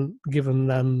haven't given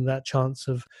them that chance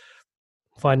of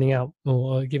finding out,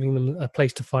 or giving them a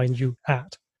place to find you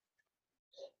at.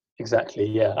 Exactly.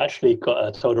 Yeah, I actually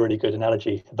got told a really good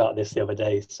analogy about this the other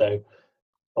day. So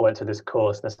I went to this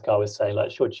course, and this guy was saying, like,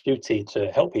 it's your duty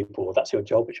to help people. That's your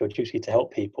job. It's your duty to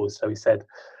help people. So he said,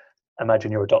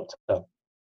 imagine you're a doctor,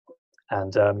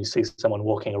 and you see someone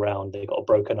walking around, they've got a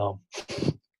broken arm,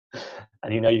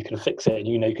 and you know you can fix it, and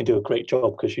you know you can do a great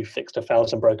job because you fixed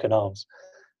 1,000 broken arms.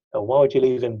 But why would you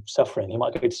leave him suffering? He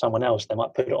might go to someone else. They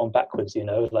might put it on backwards.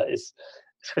 Like it's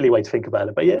a silly way to think about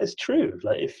it, but yeah, it's true.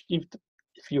 Like if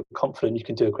you're confident you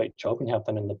can do a great job and you have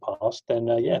done in the past, then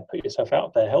yeah, put yourself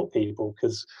out there, help people,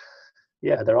 because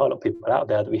yeah, there are a lot of people out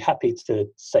there that would be happy to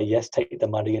say yes, take the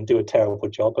money and do a terrible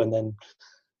job, and then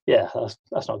yeah,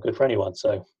 that's not good for anyone.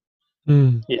 So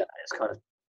yeah, it's kind of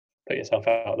put yourself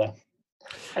out there,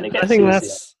 and it I gets think easier.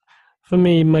 that's, for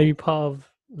me, maybe part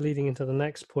of leading into the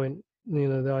next point.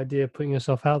 The idea of putting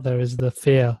yourself out there is the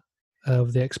fear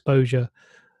of the exposure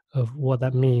of what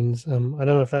that means. I don't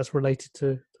know if that's related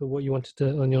to what you wanted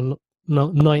to on your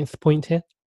ninth point here.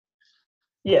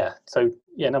 Yeah, so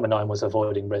yeah, number 9 was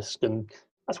avoiding risk, and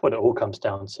that's what it all comes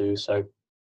down to. So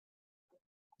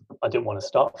I didn't want to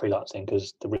start freelancing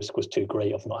because the risk was too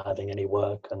great of not having any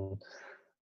work and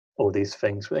all these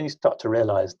things. But then you start to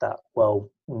realize that, well,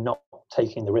 not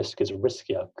taking the risk is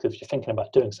riskier, because if you're thinking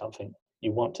about doing something,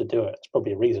 you want to do it. It's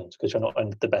probably a reason, because you're not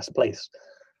in the best place.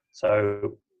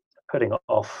 So putting it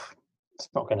off, it's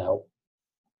not going to help.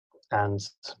 And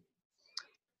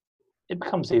it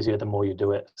becomes easier the more you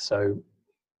do it. So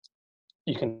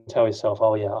you can tell yourself,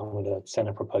 oh yeah, I'm going to send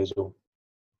a proposal.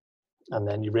 And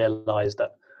then you realize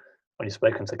that when you've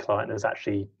spoken to the client,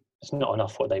 it's not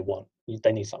enough what they want.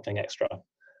 They need something extra.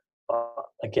 But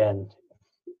again,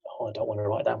 I don't want to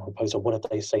write down a proposal. What if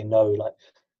they say no? Like,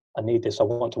 I need this. I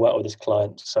want to work with this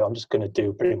client. So I'm just going to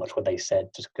do pretty much what they said.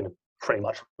 Just going to pretty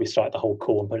much recite the whole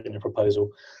call and put it in a proposal.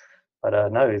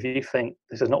 But no, if you think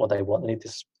this is not what they want, they need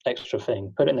this extra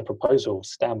thing, put it in the proposal,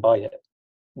 stand by it,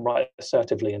 write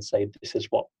assertively and say, this is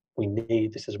what we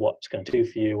need. This is what it's going to do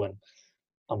for you. And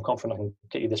I'm confident I can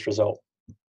get you this result.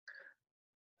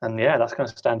 And yeah, that's going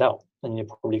to stand out. And you're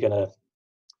probably going to,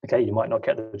 okay, you might not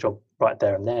get the job right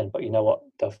there and then, but you know what?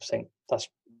 They'll think that's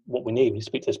what we need. When you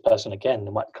speak to this person again,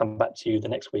 they might come back to you the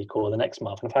next week or the next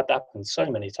month. And I've had that happen so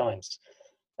many times.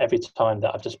 Every time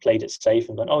that I've just played it safe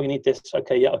and gone, oh, you need this?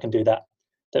 Okay, yeah, I can do that.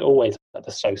 They're always at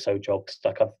the so-so jobs.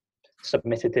 Like, I've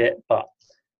submitted it, but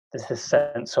there's this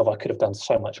sense of I could have done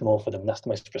so much more for them. That's the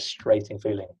most frustrating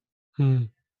feeling.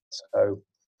 So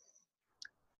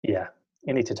yeah,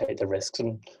 you need to take the risks,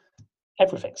 and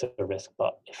everything's a risk.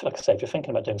 But like I say, if you're thinking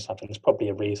about doing something, there's probably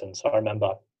a reason. So I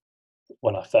remember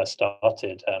when I first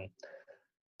started,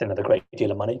 didn't have a great deal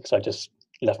of money, because I just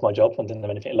left my job and didn't have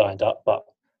anything lined up, but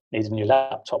needed a new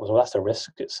laptop. Well, that's a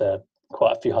risk. It's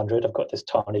quite a few hundred. I've got this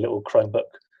tiny little Chromebook.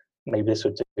 Maybe this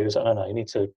would do. So, no, you need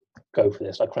to go for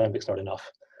this. Like, Chromebook's not enough.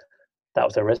 That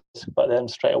was a risk. But then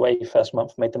straight away, first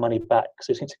month, made the money back.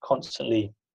 So you need to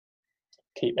constantly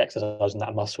keep exercising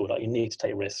that muscle. Like, you need to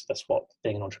take risks. That's what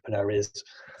being an entrepreneur is.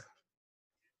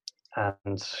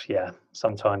 And yeah,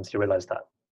 sometimes you realize that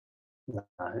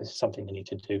it's something you need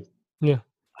to do. Yeah.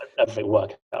 Everything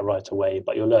work out right away,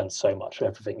 but you'll learn so much from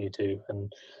everything you do,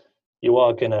 and you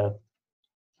are gonna.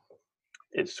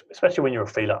 It's especially when you're a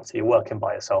freelancer, you're working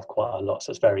by yourself quite a lot, so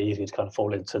it's very easy to kind of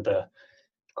fall into the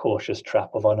cautious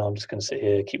trap of, oh no, I'm just going to sit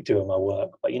here, keep doing my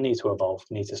work. But you need to evolve,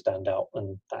 you need to stand out,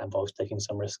 and that involves taking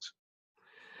some risks.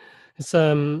 It's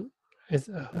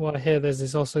what I hear,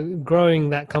 there's also growing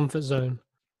that comfort zone,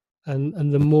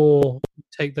 and the more you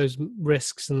take those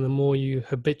risks and the more you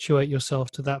habituate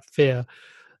yourself to that fear,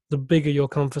 the bigger your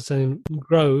comfort zone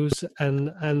grows, and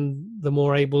the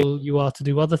more able you are to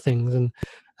do other things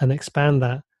and expand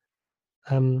that.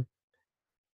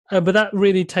 But that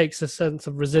really takes a sense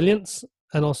of resilience,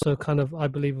 and also kind of, I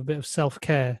believe, a bit of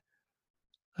self-care,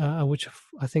 which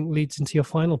I think leads into your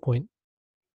final point.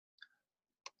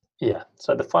 Yeah.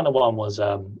 So the final one was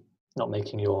not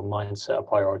making your mindset a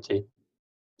priority.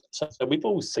 So we've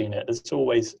all seen it. There's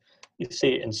always you see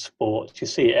it in sports, you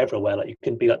see it everywhere. Like you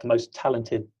can be like the most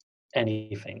talented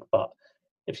anything, but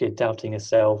if you're doubting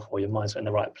yourself or your mind's not in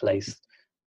the right place,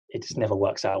 it just never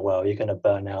works out well. You're going to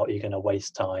burn out. You're going to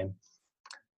waste time.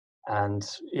 And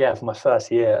yeah, for my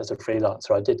first year as a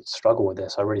freelancer, I did struggle with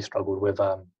this. I really struggled with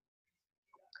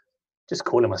just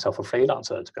calling myself a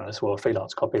freelancer, to be honest, or a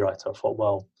freelance copywriter. I thought,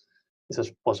 well, this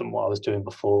just wasn't what I was doing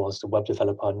before. I was a web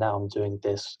developer. Now I'm doing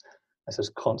this. It's this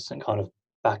constant kind of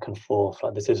back and forth.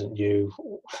 Like, this isn't you.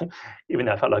 Even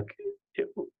though I felt like it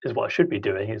is what I should be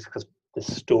doing, it's because the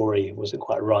story wasn't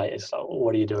quite right. It's like,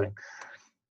 what are you doing?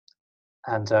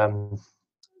 And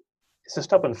it's a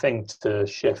stubborn thing to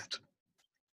shift.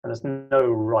 And there's no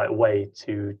right way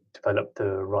to develop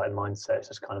the right mindset. It's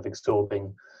just kind of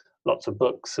absorbing lots of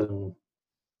books and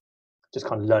just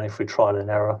kind of learning through trial and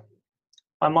error.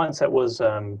 My mindset was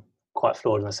quite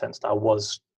flawed in the sense that I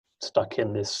was stuck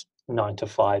in this 9 to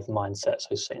 5 mindset.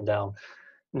 So sitting down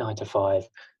 9 to 5,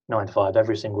 9 to 5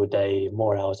 every single day,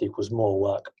 more hours equals more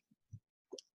work.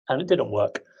 And it didn't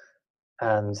work.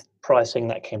 And pricing,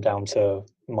 that came down to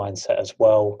mindset as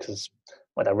well, because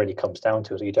what that really comes down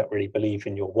to is you don't really believe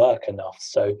in your work enough.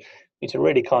 So you need to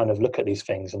really kind of look at these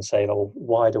things and say, oh,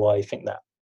 why do I think that?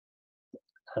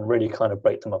 And really kind of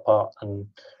break them apart and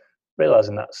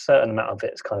realizing that a certain amount of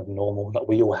it is kind of normal, like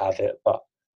we all have it, but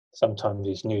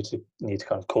sometimes you need to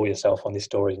kind of call yourself on these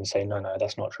stories and say, no,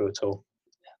 that's not true at all.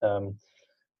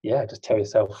 Just tell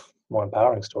yourself more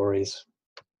empowering stories.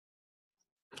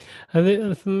 I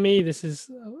think for me, this is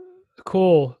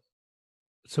core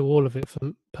to all of it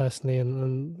for personally,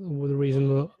 and the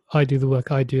reason I do the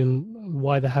work I do and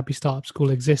why the Happy Startup School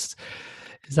exists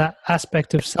is that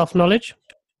aspect of self-knowledge.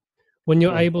 When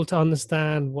you're able to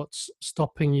understand what's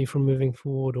stopping you from moving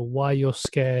forward, or why you're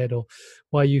scared, or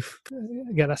why you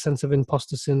get that sense of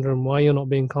imposter syndrome, why you're not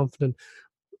being confident,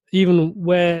 even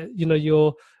where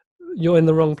you're in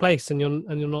the wrong place and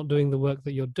you're not doing the work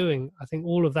that you're doing. I think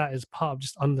all of that is part of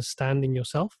just understanding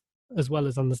yourself as well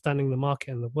as understanding the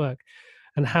market and the work,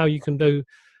 and how you can do.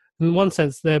 In one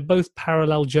sense, they're both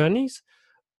parallel journeys,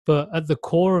 but at the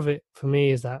core of it for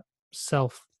me is that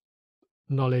self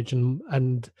knowledge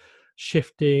and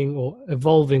shifting or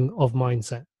evolving of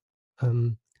mindset.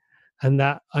 And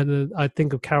that I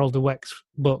think of Carol Dweck's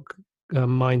book,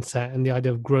 Mindset, and the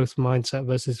idea of growth mindset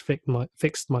versus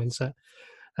fixed mindset.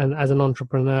 And as an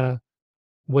entrepreneur,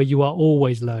 where you are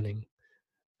always learning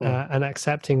and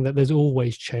accepting that there's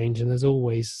always change and there's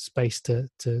always space to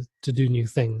do new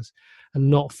things, and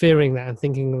not fearing that and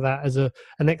thinking of that as an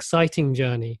exciting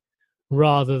journey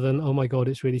rather than, oh my God,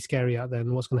 it's really scary out there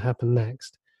and what's going to happen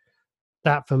next.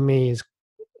 That for me is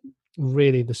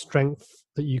really the strength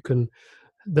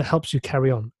that helps you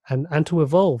carry on and to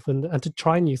evolve and to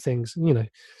try new things.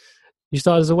 You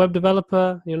start as a web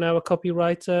developer, you're now a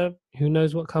copywriter. Who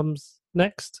knows what comes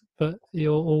next? But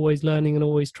you're always learning and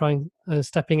always trying,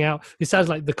 stepping out. It sounds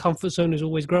like the comfort zone is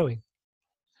always growing.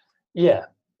 Yeah,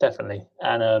 definitely.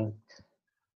 And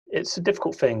it's a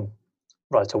difficult thing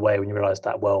right away when you realize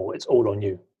that, well, it's all on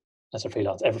you as a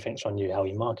freelancer. Everything's on you. How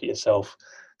you market yourself,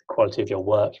 the quality of your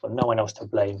work. You've got no one else to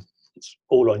blame. It's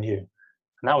all on you.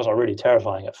 And that was really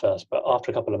terrifying at first. But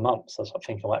after a couple of months, I was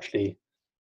thinking, well, actually,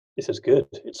 this is good.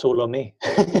 It's all on me.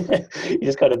 You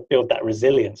just got to build that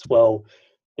resilience. Well,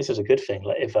 this is a good thing.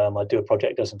 Like if I do a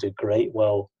project doesn't do great,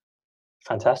 well,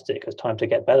 fantastic. It's time to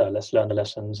get better. Let's learn the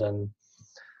lessons and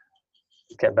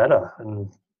get better.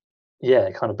 And yeah,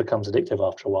 it kind of becomes addictive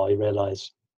after a while. You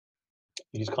realize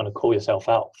you just kind of call yourself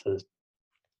out for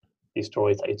these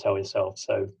stories that you tell yourself.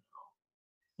 So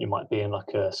you might be in like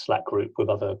a Slack group with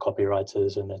other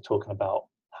copywriters and they're talking about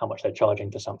how much they're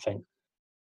charging for something.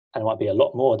 And it might be a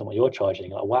lot more than what you're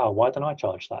charging. Like, wow, why don't I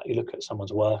charge that? You look at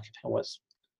someone's work, you think, well,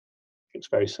 it's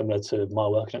very similar to my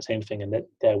work, and it's the same thing in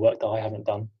their work that I haven't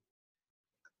done.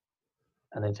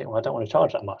 And then you think, well, I don't want to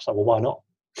charge that much. Like, well, why not?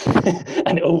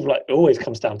 And it always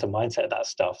comes down to mindset, that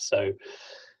stuff. So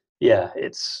yeah,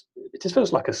 it just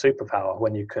feels like a superpower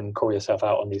when you can call yourself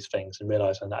out on these things and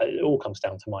realize that it all comes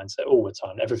down to mindset all the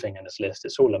time. Everything in this list,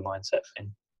 it's all a mindset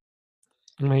thing.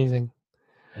 Amazing.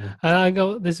 And I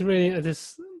go,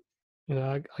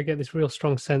 I get this real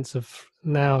strong sense of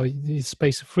now the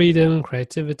space of freedom,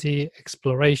 creativity,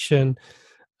 exploration.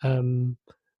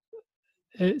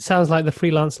 It sounds like the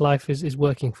freelance life is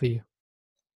working for you.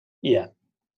 Yeah,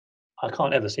 I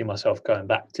can't ever see myself going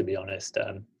back, to be honest.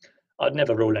 I'd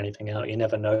never rule anything out. You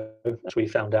never know, as we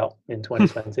found out in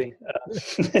 2020.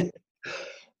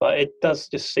 But it does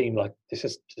just seem like this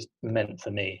is just meant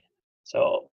for me.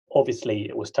 So obviously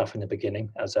it was tough in the beginning,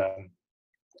 as there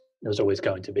was always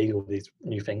going to be all these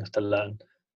new things to learn.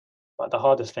 But the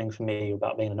hardest thing for me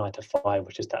about being a 9 to 5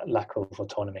 was just that lack of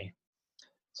autonomy.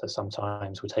 So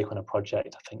sometimes we take on a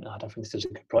project, I think, no, I don't think this is a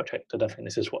good project. I don't think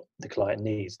this is what the client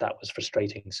needs. That was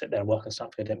frustrating. Sit there and work on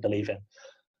something I didn't believe in.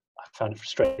 I found it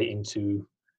frustrating to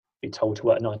be told to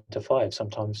work 9 to 5.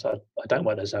 Sometimes I don't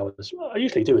work those hours. I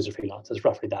usually do as a freelancer, it's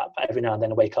roughly that. But every now and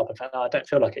then I wake up and think, oh, I don't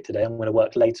feel like it today. I'm going to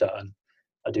work later, and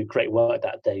I do great work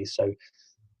that day. So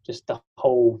just the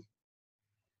whole,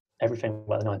 everything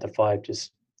about the 9 to 5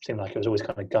 just seemed like it was always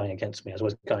kind of going against me. I was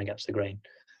always going against the grain.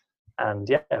 And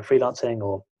yeah, freelancing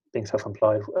or being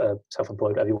self-employed,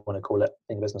 whatever you want to call it,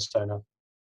 being a business owner,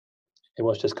 it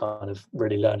was just kind of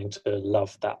really learning to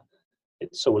love that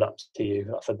it's all up to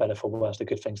you, for better, for worse, the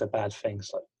good things, the bad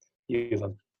things. Like you have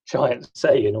a giant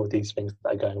say in all these things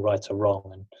that are going right or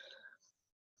wrong. And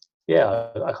yeah,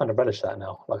 I kind of relish that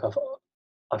now. Like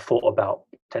I've thought about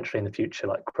potentially in the future,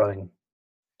 like growing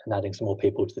and adding some more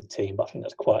people to the team, but I think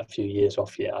that's quite a few years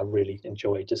off yet. I really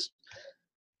enjoy just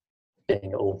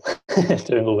being it all,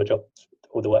 doing all the job,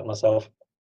 all the work myself.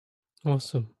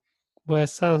 Awesome. Well, it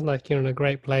sounds like you're in a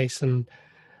great place, and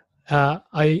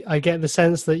I get the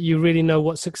sense that you really know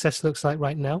what success looks like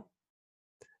right now,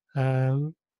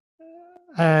 and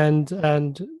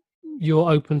you're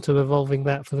open to evolving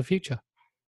that for the future.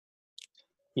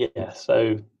 Yeah.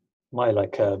 So my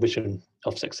vision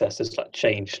of success has like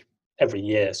changed every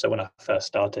year. So when I first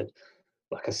started,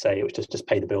 like I say, it was just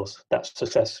pay the bills. That's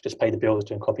success. Just pay the bills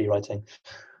doing copywriting.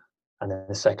 And then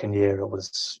the second year it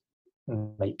was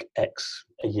make X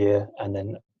a year, and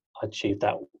then I achieved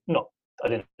that. I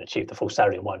didn't achieve the full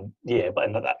salary in 1 year, but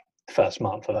in that first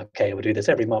month, I'm like, okay, we'll do this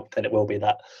every month, then it will be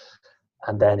that.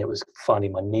 And then it was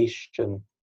finding my niche, and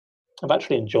I've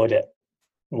actually enjoyed it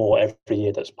more every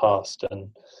year that's passed. And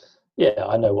yeah,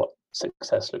 I know what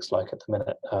success looks like at the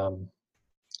minute.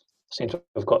 Seem to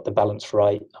have got the balance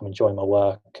right. I'm enjoying my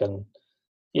work, and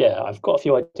yeah, I've got a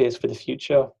few ideas for the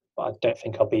future, but I don't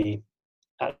think I'll be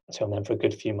active on them for a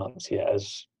good few months yet,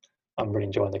 as I'm really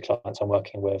enjoying the clients I'm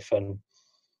working with, and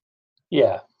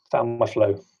yeah, found my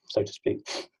flow, so to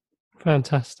speak.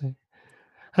 Fantastic.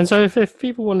 And so if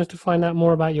people wanted to find out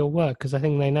more about your work, because I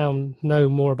think they now know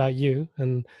more about you,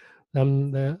 and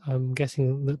I'm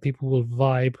guessing that people will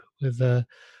vibe with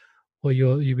what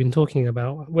you've been talking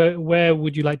about, where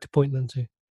would you like to point them to?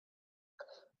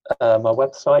 My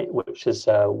website, which is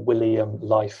William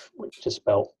Lyth, which is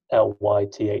spelled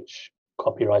Lyth,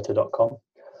 copywriter.com.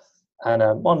 And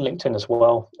on LinkedIn as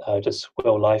well, just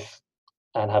Will Lyth,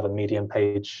 and have a Medium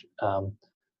page,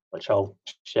 which I'll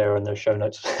share in the show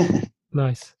notes.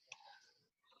 Nice.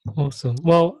 Awesome.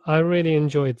 Well, I really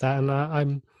enjoyed that,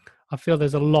 and I feel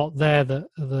there's a lot there that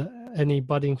any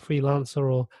budding freelancer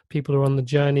or people who are on the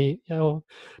journey,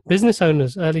 business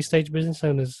owners, early stage business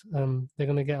owners, they're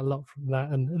going to get a lot from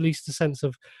that, and at least a sense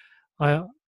of I'm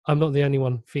not the only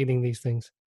one feeling these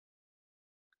things.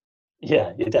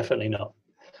 Yeah, you're definitely not,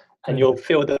 and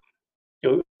Brilliant.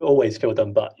 you'll always feel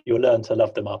them, but you'll learn to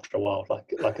love them after a while.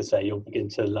 Like I say, you'll begin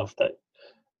to love that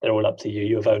they're all up to you.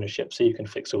 You have ownership, so you can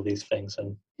fix all these things.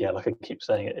 And yeah, like I keep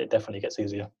saying, it definitely gets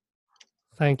easier.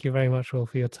 Thank you very much, Will,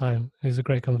 for your time. It was a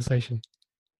great conversation.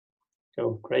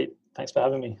 Cool, great. Thanks for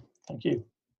having me. Thank you.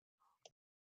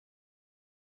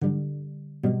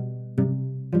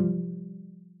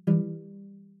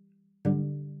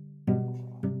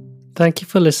 Thank you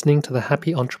for listening to the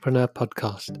Happy Entrepreneur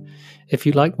podcast. If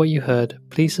you like what you heard,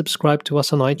 please subscribe to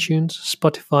us on iTunes,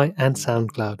 Spotify, and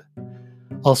SoundCloud.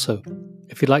 Also,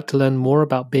 if you'd like to learn more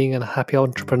about being a happy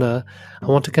entrepreneur and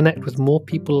want to connect with more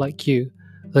people like you,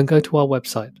 then go to our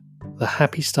website,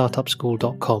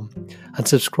 thehappystartupschool.com, and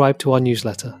subscribe to our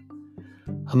newsletter.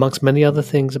 Amongst many other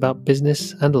things about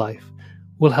business and life,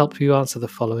 we'll help you answer the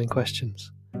following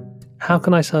questions. How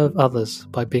can I serve others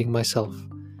by being myself?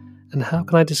 And how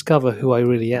can I discover who I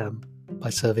really am by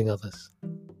serving others?